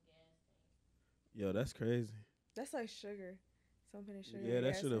someone's gas tank. Yo, that's crazy. That's like sugar. Something in sugar. Yeah, in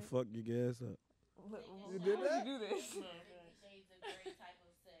that gas should have tank. fucked your gas up. You did How that? would you do this? Shades of gray type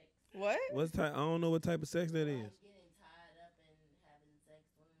of sex. What? What's type? I don't know what type of sex that is. Getting tied up and having sex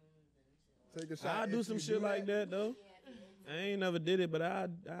rooms and shit. Take a shot. I do if some you shit like that though. Yeah, I ain't never did it, but I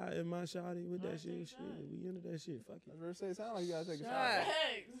in my shawty with that shit. Shit, we into that shit. Fuck I it. was gonna say, it sound like you gotta take a shot. Shot.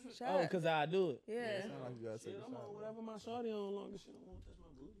 Thanks. Shot. Oh, cause I do it. Yeah. Sound like you gotta take Shit, a I'm shot. on whatever my shawty on long as she don't want to touch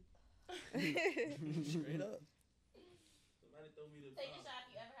my booty. Straight up. Somebody throw me the. Take a shot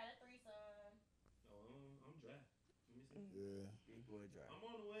if you ever had a threesome. No, I'm dry. Let me see. Yeah. Big boy dry. I'm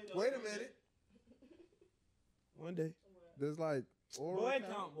on the way though. Wait a minute. One day. There's like oral Boy,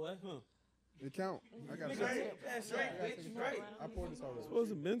 count. count, boy. Huh? It count. I got Straight. That's straight, bitch. Straight. I poured this already. Supposed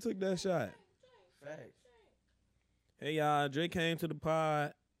to been took that shot. Facts. Hey y'all, Dre came to the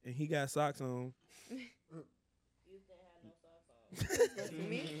pod and he got socks on. You didn't have no socks on. That's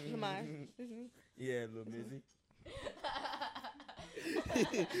me? Mine. This is me. Yeah, little Mizzy.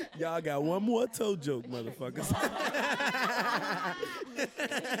 Y'all got one more toe joke, motherfuckers.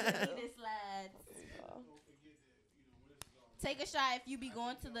 Penis slides. Take a shot if you be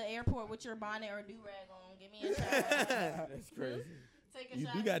going to the airport with your bonnet or do-rag on. Give me a shot. That's crazy. Take a You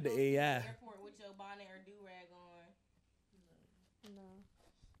shot. do got if the you go to AI. the airport with your bonnet or do-rag on. No.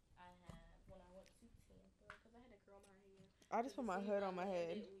 I had when I went to Tampa because I had to curl my hair. I just put my hood on my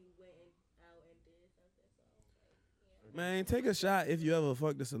head. We went out and did something. So I was like, yeah. Man, take a shot if you ever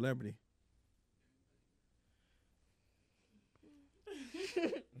fucked a celebrity.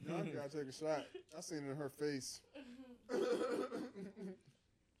 I gotta take a shot. I seen it in her face.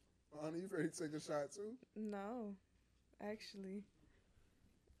 Honey, you ready to take a shot too? No, actually,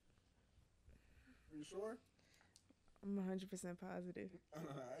 You sure? I'm 100% positive.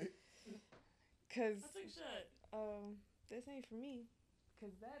 Alright. Cause I'll take a shot. this ain't for me.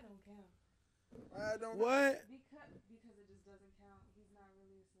 Cause that don't count. I don't. What? Because it just doesn't count. He's not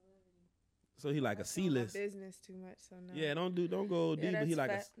really a celebrity. So he like a C-list. Business too much, so no. Yeah, don't go deep. But he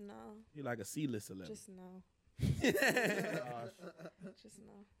like no. he like a C-list celebrity. Just no. Just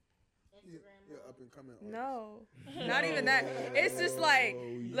no. Yeah, up and coming. No, not even that. It's just like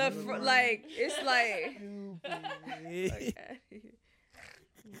like it's like. No.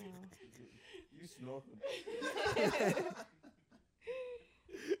 You snorkel.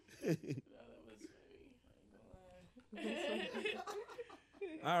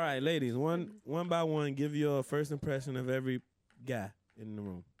 All right, ladies, one by one, give your first impression of every guy in the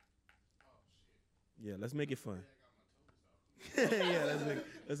room. Yeah, let's make it fun. Yeah,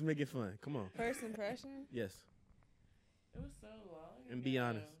 let's make it fun. Come on. First impression? Yes. It was so long ago. And be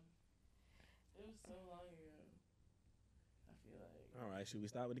honest. It was so long ago. I feel like. All right, should we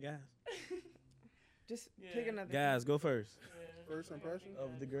start with the guys? Just pick another. Guys, go first. Yeah. First impression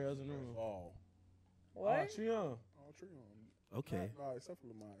Of the girls in the room. Oh. What? Oh, Trion. Oh, Trion. Okay. No, except for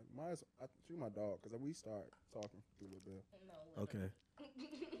Lamar. Mine's she my dog because we start talking through a little bit. No. Okay.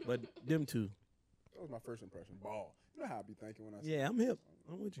 But them two. That was my first impression. Ball. You know how I be thinking when I say Yeah, I'm hip.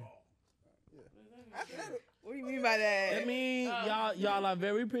 I'm with you. Yeah. What do you mean by that? I mean, y'all are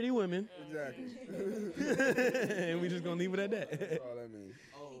very pretty women. Exactly. And we just gonna leave it at that. That's all that means.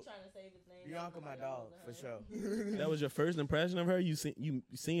 He trying to save his name. Bianca, my dog, for sure. That was your first impression of her? You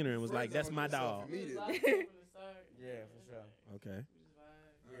seen her and was like, that's my dog. Yeah, for sure. Okay.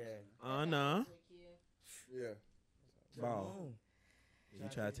 Yeah. Nah. Yeah. Ball. You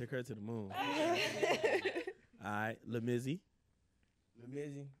try to take her to the moon. All right, Lamizzy.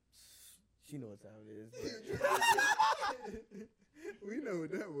 Lamizzy, she know what time it is. We know what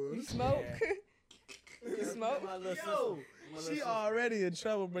that was. You smoke? Yeah. You smoke? My little Yo, sister. she already in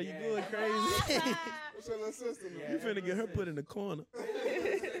trouble, bro. You Yeah. doing crazy. What's your little sister? Yeah. You finna get her put in the corner.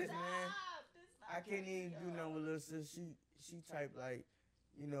 Man, I can't even do nothing with little sister. She type like,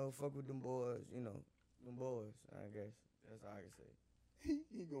 fuck with them boys, them boys, I guess. That's all I can say.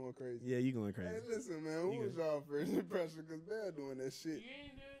 He going crazy. Yeah, you going crazy. Hey, listen, man. Who was y'all first impression? Because they're doing that shit. You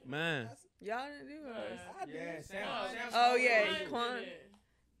ain't do it? Man. Y'all didn't do it. Yeah, Sam. Oh yeah, Quan Quan. did it.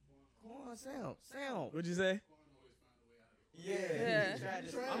 Come on, Sam. What'd you say? Yeah. Yeah. he tried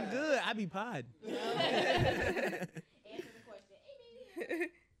to I'm slide. good. I be pod. Answer the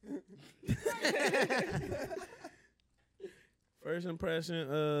question. First impression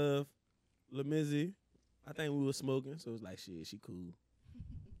of Lamizzy. I think we were smoking, so it's like, shit, she cool.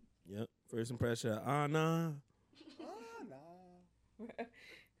 Yep. First impression of Ahna. Nah.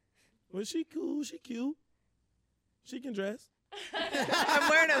 Well, she cool. She cute. She can dress. I'm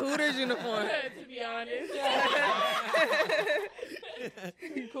wearing a Hooters uniform. To be honest.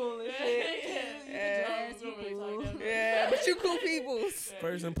 You cool as shit. Yeah. Yeah, but you cool peoples.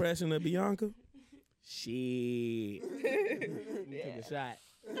 First impression of Bianca. Shit. Take a shot.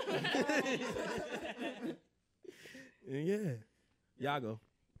 And yeah. Y'all go.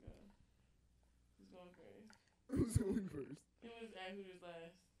 Who's going first? Who's going first? It was at Hooters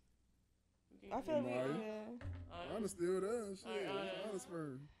last. I feel like, Mari. yeah. Honest still there. Shit. Alright, Honest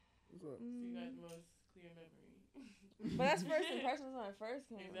first. What's up? So you got the most clear memory. But that's first impressions when I first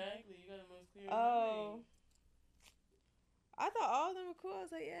came. Exactly. You got the most clear Oh. memory. I thought all of them were cool. I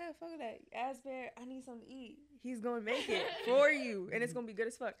was like, yeah, fuck that. Asbear, I need something to eat. He's going to make it for you. And it's going to be good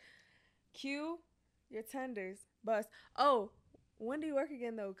as fuck. Q, your tenders. Bust. Oh, when do you work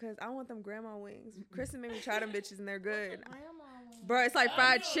again, though? Because I want them grandma wings. Kristen made me try them bitches, and they're good. Bro, it's like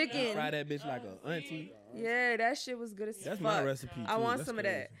fried chicken. Fry that bitch like a auntie. Yeah, that shit was good as fuck. That's my recipe, I too. want That's some of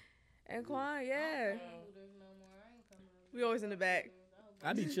that. And Quan, yeah. We always in the back.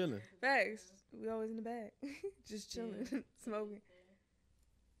 I be chilling. Facts. We always in the back. Just chilling, smoking.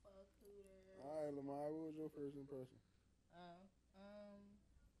 All right, Lamar, what was your first impression? I'm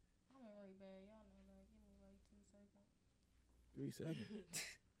already bad. Y'all know that. Give me like 2 seconds. 3 seconds.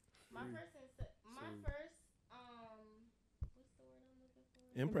 My first, what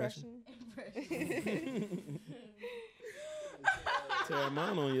Impression. Impression.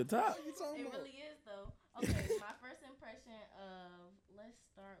 Terramon on your top. What you talking It about? really is though. Okay, my first impression of, let's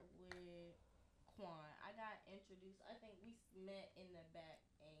start with Quan. I got introduced. I think we met in the back,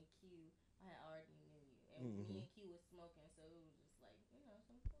 and Q, I had already knew you, and me and Q was smoking, so it was just like, you know,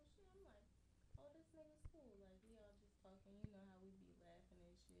 some cool shit. I'm like, oh, this nigga's cool. Like we all just talking. You know how we be laughing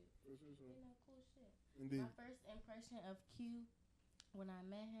and shit. You know, cool shit. Indeed. My first impression of Q when I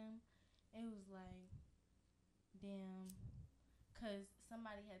met him, it was like, damn. Because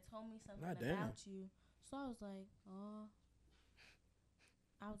somebody had told me something about you. So I was like, oh.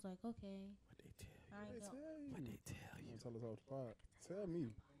 I was like, okay. What they tell you? I ain't go. What they tell you? Tell us off the pod. Tell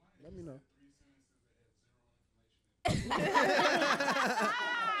me. Let me know.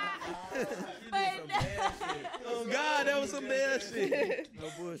 Oh God, that was some bad shit. No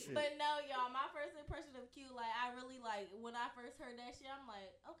bullshit. But no, y'all, my first impression of Q, like, I really, like, when I first heard that shit, I'm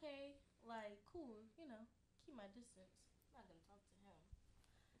like, okay, like, cool, you know, keep my distance. I'm not gonna talk to him.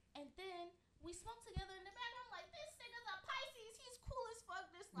 And then we smoked together in the back. I'm like, this nigga's a Pisces. He's cool as fuck.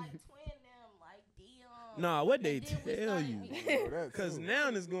 This, like, twin them, like, damn. Nah, what they And then we tell started- you? Cause now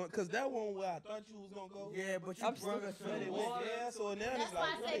it's going. Cause that one where I thought you was gonna go. Yeah, but you brought us But it went there, so now That's it's why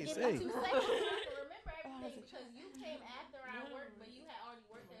like, I what said they give say? me 2 seconds. I have to remember everything because you came after I worked, but you had already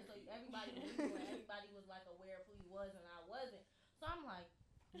worked there, so everybody knew you and everybody was like aware of who you was, and I wasn't. So I'm like,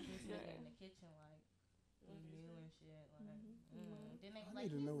 this nigga in the kitchen, like, we knew and shit, like. Then they was I like,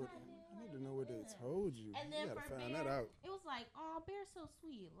 need to know he's what not there, I need like, to know what they yeah. told you. And You then gotta for find Bear, that out. it was like, oh, Bear's so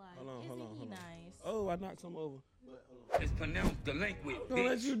sweet, like, Hold on, isn't hold on, he hold on. nice? Oh, I knocked some over. It's pronounced Dlequint, Don't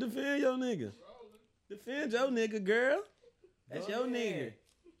let you defend your nigga. Defend your nigga, girl. That's your nigga.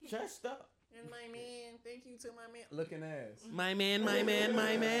 Just up. And my man, thank you to my man. Looking ass. My man, my man,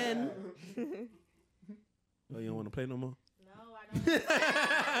 my man. Oh, you don't want to play no more? No, I don't.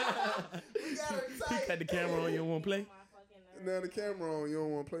 We got her He tight. cut the camera on. You don't want to play? Now the camera on. You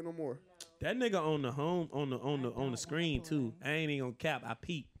don't want to play no more. That nigga on the home on the screen too. I ain't even gonna cap. I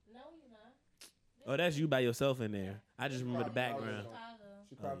peep. No, you're not. Oh, that's you by yourself in there. I just remember the background.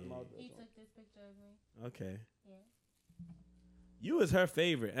 She cropped him yeah. out there. He so. took this picture of me. Okay. Yeah. You was her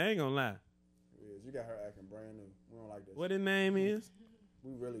favorite. I ain't gonna lie. Yeah, you got her acting brand new. We don't like that. What his name is? shit.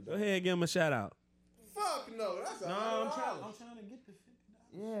 We really Go don't. ahead, give him a shout out. Fuck no. That's No, $100. I'm trying to get the $50.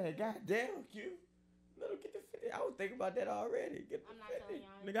 Yeah, goddamn, Q. Let him get the 50. I was thinking about that already. Get I'm the not 50. telling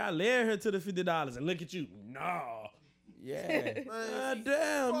y'all. Nigga, I led her to the $50 and look at you. No. Yeah. God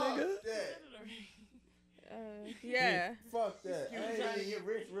damn, Fuck nigga. that. Yeah. Fuck that. Q trying to get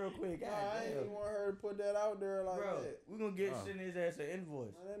rich real quick. Nah, I ain't Goddamn. want her to put that out there like Bro, that. we gonna get send his ass an invoice.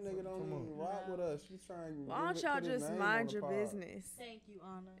 Man, that nigga don't even rock with us. She's trying. Why don't y'all just mind your business Thank you,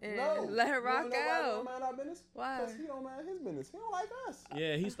 Anna. and No. let her You wanna rock know why we out? don't mind our business? Why? Because he don't mind his business. He don't like us.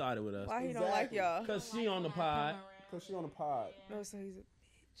 Yeah, he started with us. Why he don't like Exactly. y'all? Cause she on the pod. Because she on the pod. No, so he's a.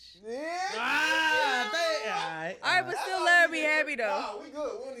 Yeah. Alright. All right, but still let her be happy though. Nah, we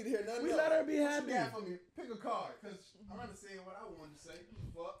good. We don't need to hear nothing We else. let her be What happy. you got for me? Pick a card. Because I'm not saying what I wanted to say.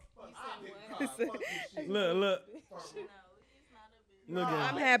 Fuck. I pick a card. Fuck this shit. Look. Fuck. Look at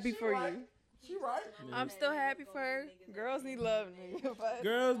I'm him. happy She for right. you. She right. I'm still happy for her. Girls need love, nigga. But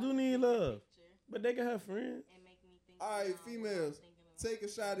Girls do need love. But they can have friends. All right, females. Take a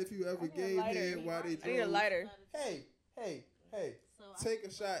shot if you ever gave lighter. head while they I need a drove. lighter. Hey. Take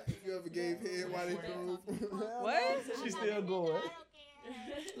a shot if you ever gave head while they drove. What? She's still going.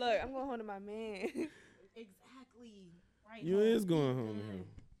 Look, I'm going home to my man. Exactly. Right. You is going home to him.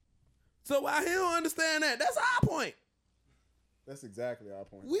 So why he don't understand that? That's our point. That's exactly our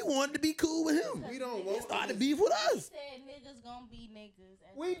point. We wanted to be cool with him. We don't He want started beef with us. Said niggas gonna be niggas.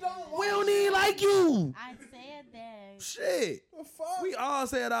 at We the don't end of want- We don't even like you. I said that. Shit. The fuck? We all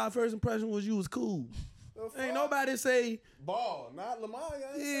said our first impression was you was cool. The fuck? Ain't nobody say, Ball, not Lamar. I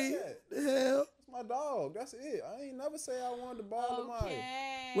ain't say yeah, that. the hell. That's my dog. That's it. I ain't never say I wanted to ball Lamar.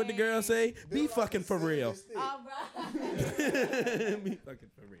 Okay. What the girl say? Be fucking for real. All right. Be fucking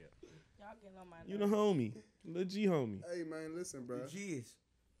for real. Y'all getting on my You the homie. Lil G homie. Hey man, listen, bro. Jeez.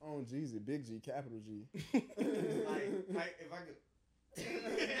 On Jeezy, big G, capital G. Like, if I could.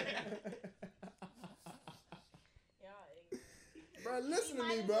 Bro, listen to me,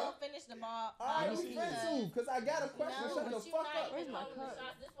 Might as bro. well finish the ball. I was fit because I got a question. No, Shut the but you fuck not up. even Where's my calling the cup?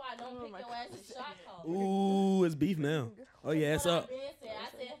 shots. That's why I don't pick your ass as shot caller. Ooh, it's beef now. Oh yeah, it's What I up. been said.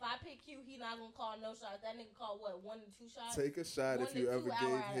 I said if I pick you, he not gonna call no shots. That nigga called what, 1 to 2 shots? Take a shot 1 if to you 2 ever hour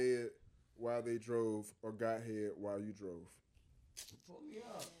gave out. head while they drove or got head while you drove.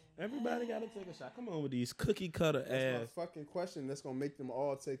 Everybody gotta take a shot. Come on with these cookie cutter That's ass. my fucking question. That's gonna make them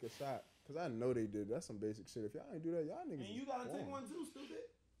all take a shot. Cause I know they did. That's some basic shit. If y'all ain't do that, y'all niggas. And you gotta take one too, stupid.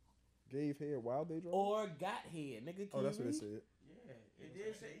 Gave head while they drove. Or got head, nigga. Oh, that's what it said. Yeah, it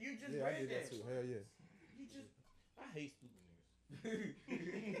did say. You just Yeah, I read did that too. Hell yeah. You just. I hate stupid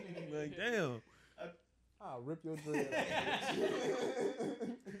niggas. Like, damn. I'll rip your dread.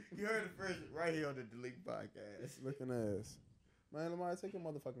 You heard it first right here on the Dlequint podcast. Looking ass. Man, Lamar, take your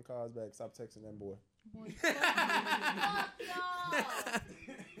motherfucking cars back. Stop texting that boy. Fuck y'all.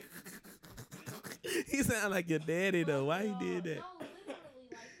 He sound like your daddy though. Why he did that? No, literally.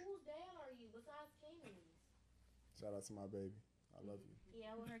 Like, whose dad are you besides Kaylee's? Shout out to my baby. I love you.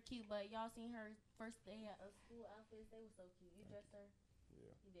 Yeah, with her cute, but y'all seen her first day of school outfits? They were so cute. You dressed her?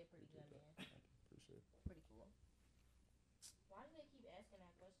 Yeah. You did pretty good, man. Appreciate it. Pretty cool. Why do they keep asking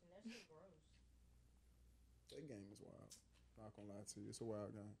that question? That shit gross. That game is wild. Not gonna lie to you. It's a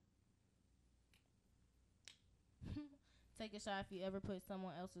wild game. Take a shot if you ever put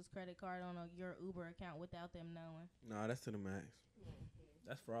someone else's credit card on your Uber account without them knowing. Nah, that's to the max.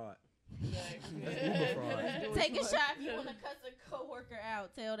 That's fraud. Take a shot if you want to cuss a coworker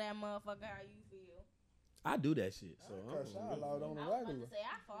out. Tell that motherfucker how you feel. I do that shit. So Cause I allowed on the I was about regular. to say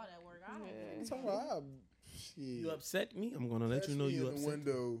I fought at work. I don't I'm talking about shit. you upset me, I'm gonna let you know you upset.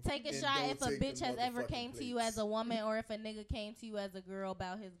 Window Take a shot if a bitch has ever came to you as a woman or if a nigga came to you as a girl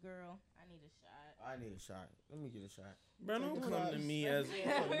about his girl. I need a shot. I need a shot. Let me get a shot. Bro, don't come to me as a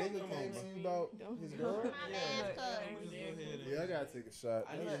nigga came to you about his girl. Yeah, I gotta take a shot.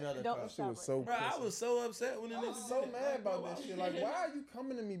 I need another That cup. shit was so. Bro, I was so upset when the I nigga was so mad about that shit. Like, why are you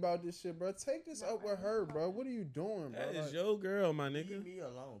coming to me about this shit, bro? Take this up with her, bro. What are you doing, bro? That is Like, your girl, my Leave nigga. me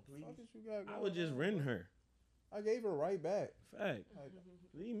alone, please. fuck is you got I going would just on, rent bro? her. I gave her right back. Fact. Like,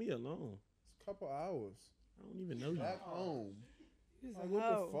 Leave me alone. it's a couple hours. I don't even know you. Back home. He's Like, a what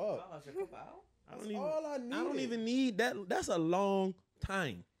hoe. the fuck? Oh, it's a couple hours? I That's don't even. all I need. I don't even need that. That's a long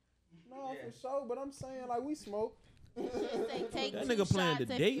time. No, for sure. But I'm saying, like, we smoke. Take That two nigga planning shots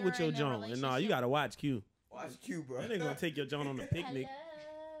to if date you're with your in a John. And nah, you relationship. gotta watch Q. Watch Q, bro. That nigga gonna take your John on a picnic.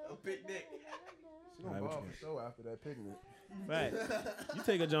 A picnic. She gonna Alright, what ball you for sure after that picnic. Fact. You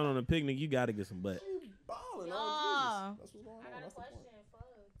take a John on a picnic, you gotta get some butt. She balling. Y'all. Oh, Jesus. That's what's going I on. got a That's the question. point. Fuck.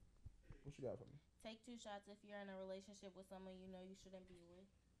 What you got for me? Take two shots if you're in a relationship with someone you know you shouldn't be with.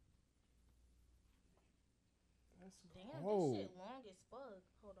 That's Damn, cold. this shit long as fuck.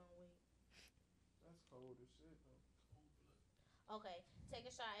 Hold on, wait. That's cold as shit, though. Okay, take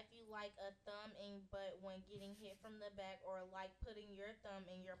a shot if you like a thumb in butt when getting hit from the back, or like putting your thumb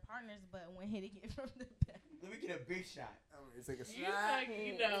in your partner's butt when hitting it from the back. Let me get a big shot. I'm gonna take a You shot. like,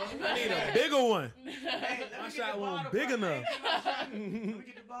 you know. I need a bigger one. Hey, let My me get shot the wasn't bottle, big bro. enough. Let me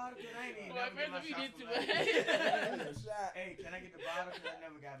get the bottle, cause I ain't even Well, never get my first if you shot get from too last much. year. Hey, can I get the bottle, cause I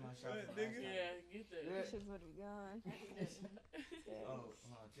never got my shot from last year. Yeah, get that. This shit's about to be gone. Oh,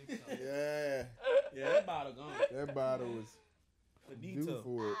 take some. Yeah. Yeah, that bottle gone. That bottle was A due detail.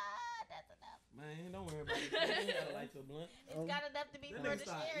 for it. That's enough. Man, don't worry about it. You gotta light your blunt. It's got enough to be That for nigga the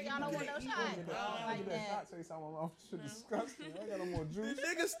start share. eating Y'all don't want no it. shot. Look at Like that that. shot taste on my mouth. Shit disgusting. I got no more The juice.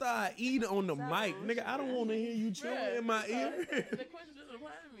 nigga start eating on the mic. Nigga, I don't want to hear you chewing in my ear. The question doesn't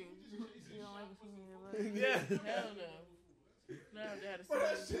apply to me. You don't like it from here, bro. Yeah. Hell no. No, that is But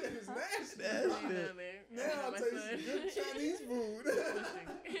that shit is nasty. That shit. Now I taste good Chinese food.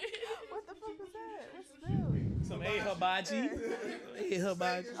 What the fuck was that? What's the deal? Some A hibachi. A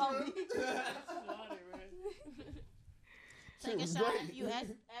hibachi. Take a was shot great. if you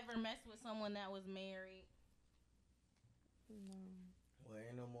ever messed with someone that was married. Well,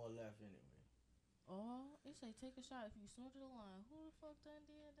 ain't no more left anyway. Oh, it say take a shot if you snorted a line. Who the fuck done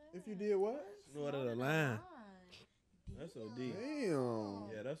did that? If you did what? Snorted a line. That's OD. Damn.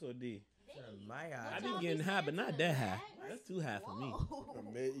 Yeah, that's OD. My I eyes. be getting high, but not that high. That's too high for me. The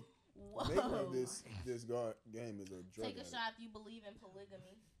making of this game is a drug. Take a addict. shot if you believe in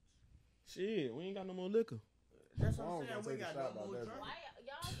polygamy. Shit, we ain't got no more liquor. That's I what don't I'm saying. gonna We take a got shot no about more that. drink. Why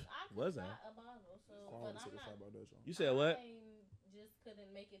y'all? Was I? got a bottle, so I but don't I'm take a shot not. about that, y'all. You said what? I just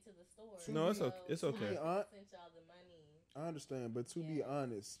couldn't make it to the store. No, it's okay. It's okay. I sent y'all the money. I understand, but to be Yeah.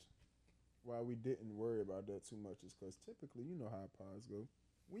 honest, why we didn't worry about that too much is because typically, you know how pods go.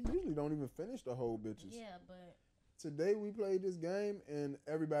 We usually don't even finish the whole bitches. Yeah, but Today we played this game and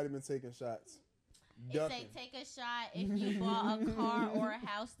everybody been taking shots. it say Ducking. take a shot if you bought a car or a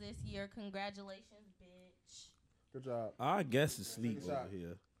house this year. Congratulations, bitch. Good job. Our guest is asleep Take a shot. over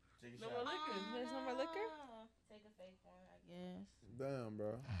here. Take a No shot. more liquor. There's no more liquor? Take a fake one, I guess. Damn,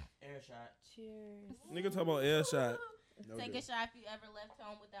 bro. Air shot. Cheers. Nigga talk about air shot. No Take good. a shot if you ever left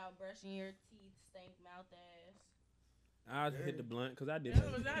home without brushing your teeth, stank mouth ass. I hit the blunt because I did That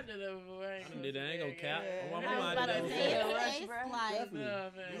that. was I did that before. I ain't gonna cap. Yeah. On my I was mama, about I to did say, that. it tastes like No,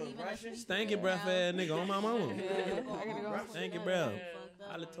 man. even a sweet Stinky breath ass nigga on my mama. I gotta go. Thank you, bro. Yeah.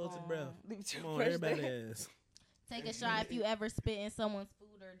 I look towards the breath. Leave it to Come on, fresh everybody there. ass. Take a shot if you ever spit in someone's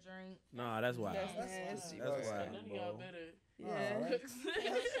food or drink. Nah, that's why. That's That's nasty. why. None of y'all better. Yeah. Cooks. Take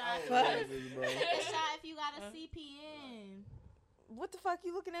a shot. Fuck. Take a shot if you got a CPN. What the fuck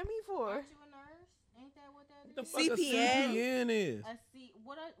you looking at me for? Aren't you a nurse? Ain't that what that What the is? fuck a CPN is? A C.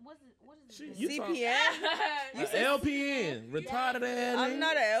 What is it? You talk- CPN? A LPN. Retarded ass I'm nigga.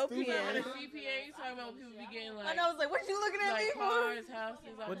 not an You know, LPN. the CPA, you talking about people be getting like, I know. I was like, what you looking at me like for? cars,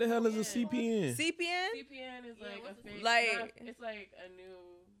 houses. What the hell is a CPN? CPN? CPN is like a fake. Like- it's like a new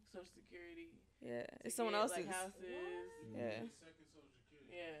Social Security. Yeah, to it's someone get, else's. Like houses. Yeah.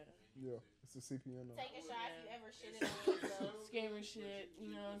 Yeah. Yeah, it's a CPN. though. Take a shot if you ever shitted on yourself. Scammer shit. You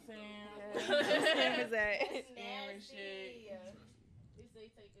know what I'm saying? Scam is that? That's Scammer nasty. shit. They say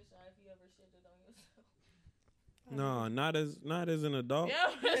take a shot if you ever shitted on yourself. No, not as an adult.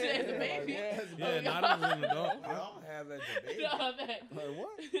 Yeah, as a baby. Yeah, not as an adult. Y'all have that debate. No, that. Like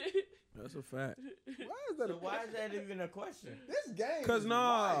what? That's a fact. Why is that? So why is that even a question? This game? Cause is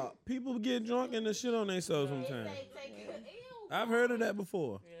nah, wild. people get drunk and the shit on themselves sometimes. They say take a ew. I've heard of that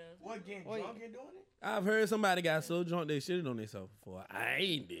before. Yeah. What, getting drunk and doing it? I've heard somebody got so drunk they shitted on themselves before. I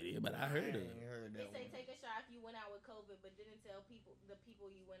ain't did it, but I heard it. They say take a shot if you went out with COVID, but didn't tell the people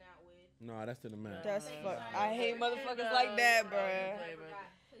you went out with. No, that's to the man. That's Take a fuck. shot I if hate you ever motherfuckers had like that, you bruh. ever got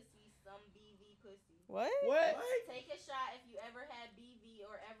pussy, some BV pussy. What? What? Take a shot if you ever had BV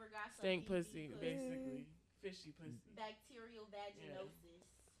or ever got some Stink BV pussy, basically. Fishy pussy. Bacterial vaginosis.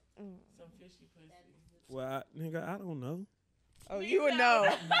 Some fishy pussy. Well, nigga, I don't know. Oh, you would know.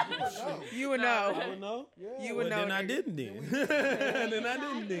 You would know. I would know. Yeah. You would Well, know. then I nigga. didn't then. Take a Then I shot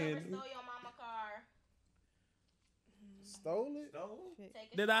didn't if you ever then. stole your mama car. Stole it?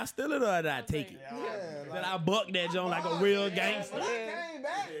 Take a Did I steal it or did I take it? Yeah. Did I buck that joint like a real When gangster? I came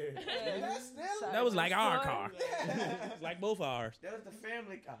back, that's still That was like our car. Like both ours. That was the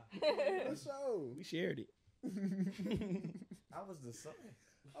family car. For sure. We shared it. I was the son.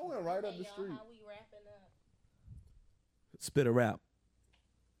 I went right up Hey, the y'all, street. how we wrapping up? Spit a rap.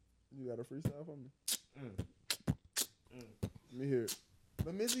 You got a freestyle for me? Let me hear it.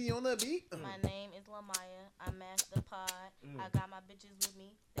 But Missy on the beat. My name is Lamaya. I master pod. I got my bitches with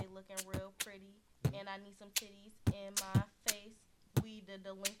me. They looking real pretty. And I need some titties in my face. We the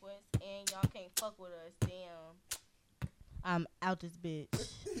delinquents. And y'all can't fuck with us. Damn. I'm out this bitch.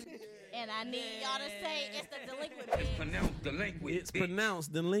 And I need y'all to say it's the delinquent bitch. Pronounced delinquent. It's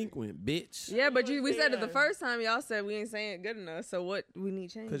pronounced delinquent, bitch. Yeah, but we said it the first time. Y'all said we ain't saying it good enough. So what we need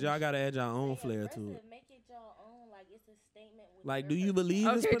change? Cause y'all gotta add your own flair to it. Make it your own. Like it's a statement. With Like, your do you believe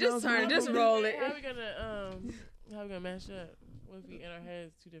it's Okay, pronounced just turn it. delinquent? Just roll it. How we gonna mash up? What if we in our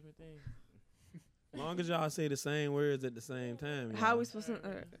heads two different things? As long as y'all say the same words at the same time. How y'all. we supposed to?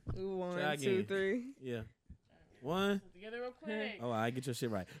 Try 1, again. 2, 3. Yeah. 1. Together real quick. Oh, I get your shit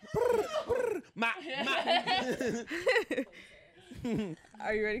right. Ma.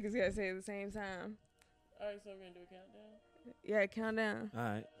 Are you ready? Cause you gotta say it at the same time. All right, so we're gonna do a countdown. Yeah, count down. All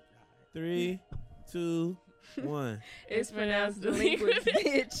right. 3, 2, 1. It's pronounced delinquent,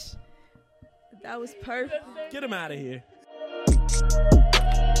 bitch. That was perfect. Get him out of here.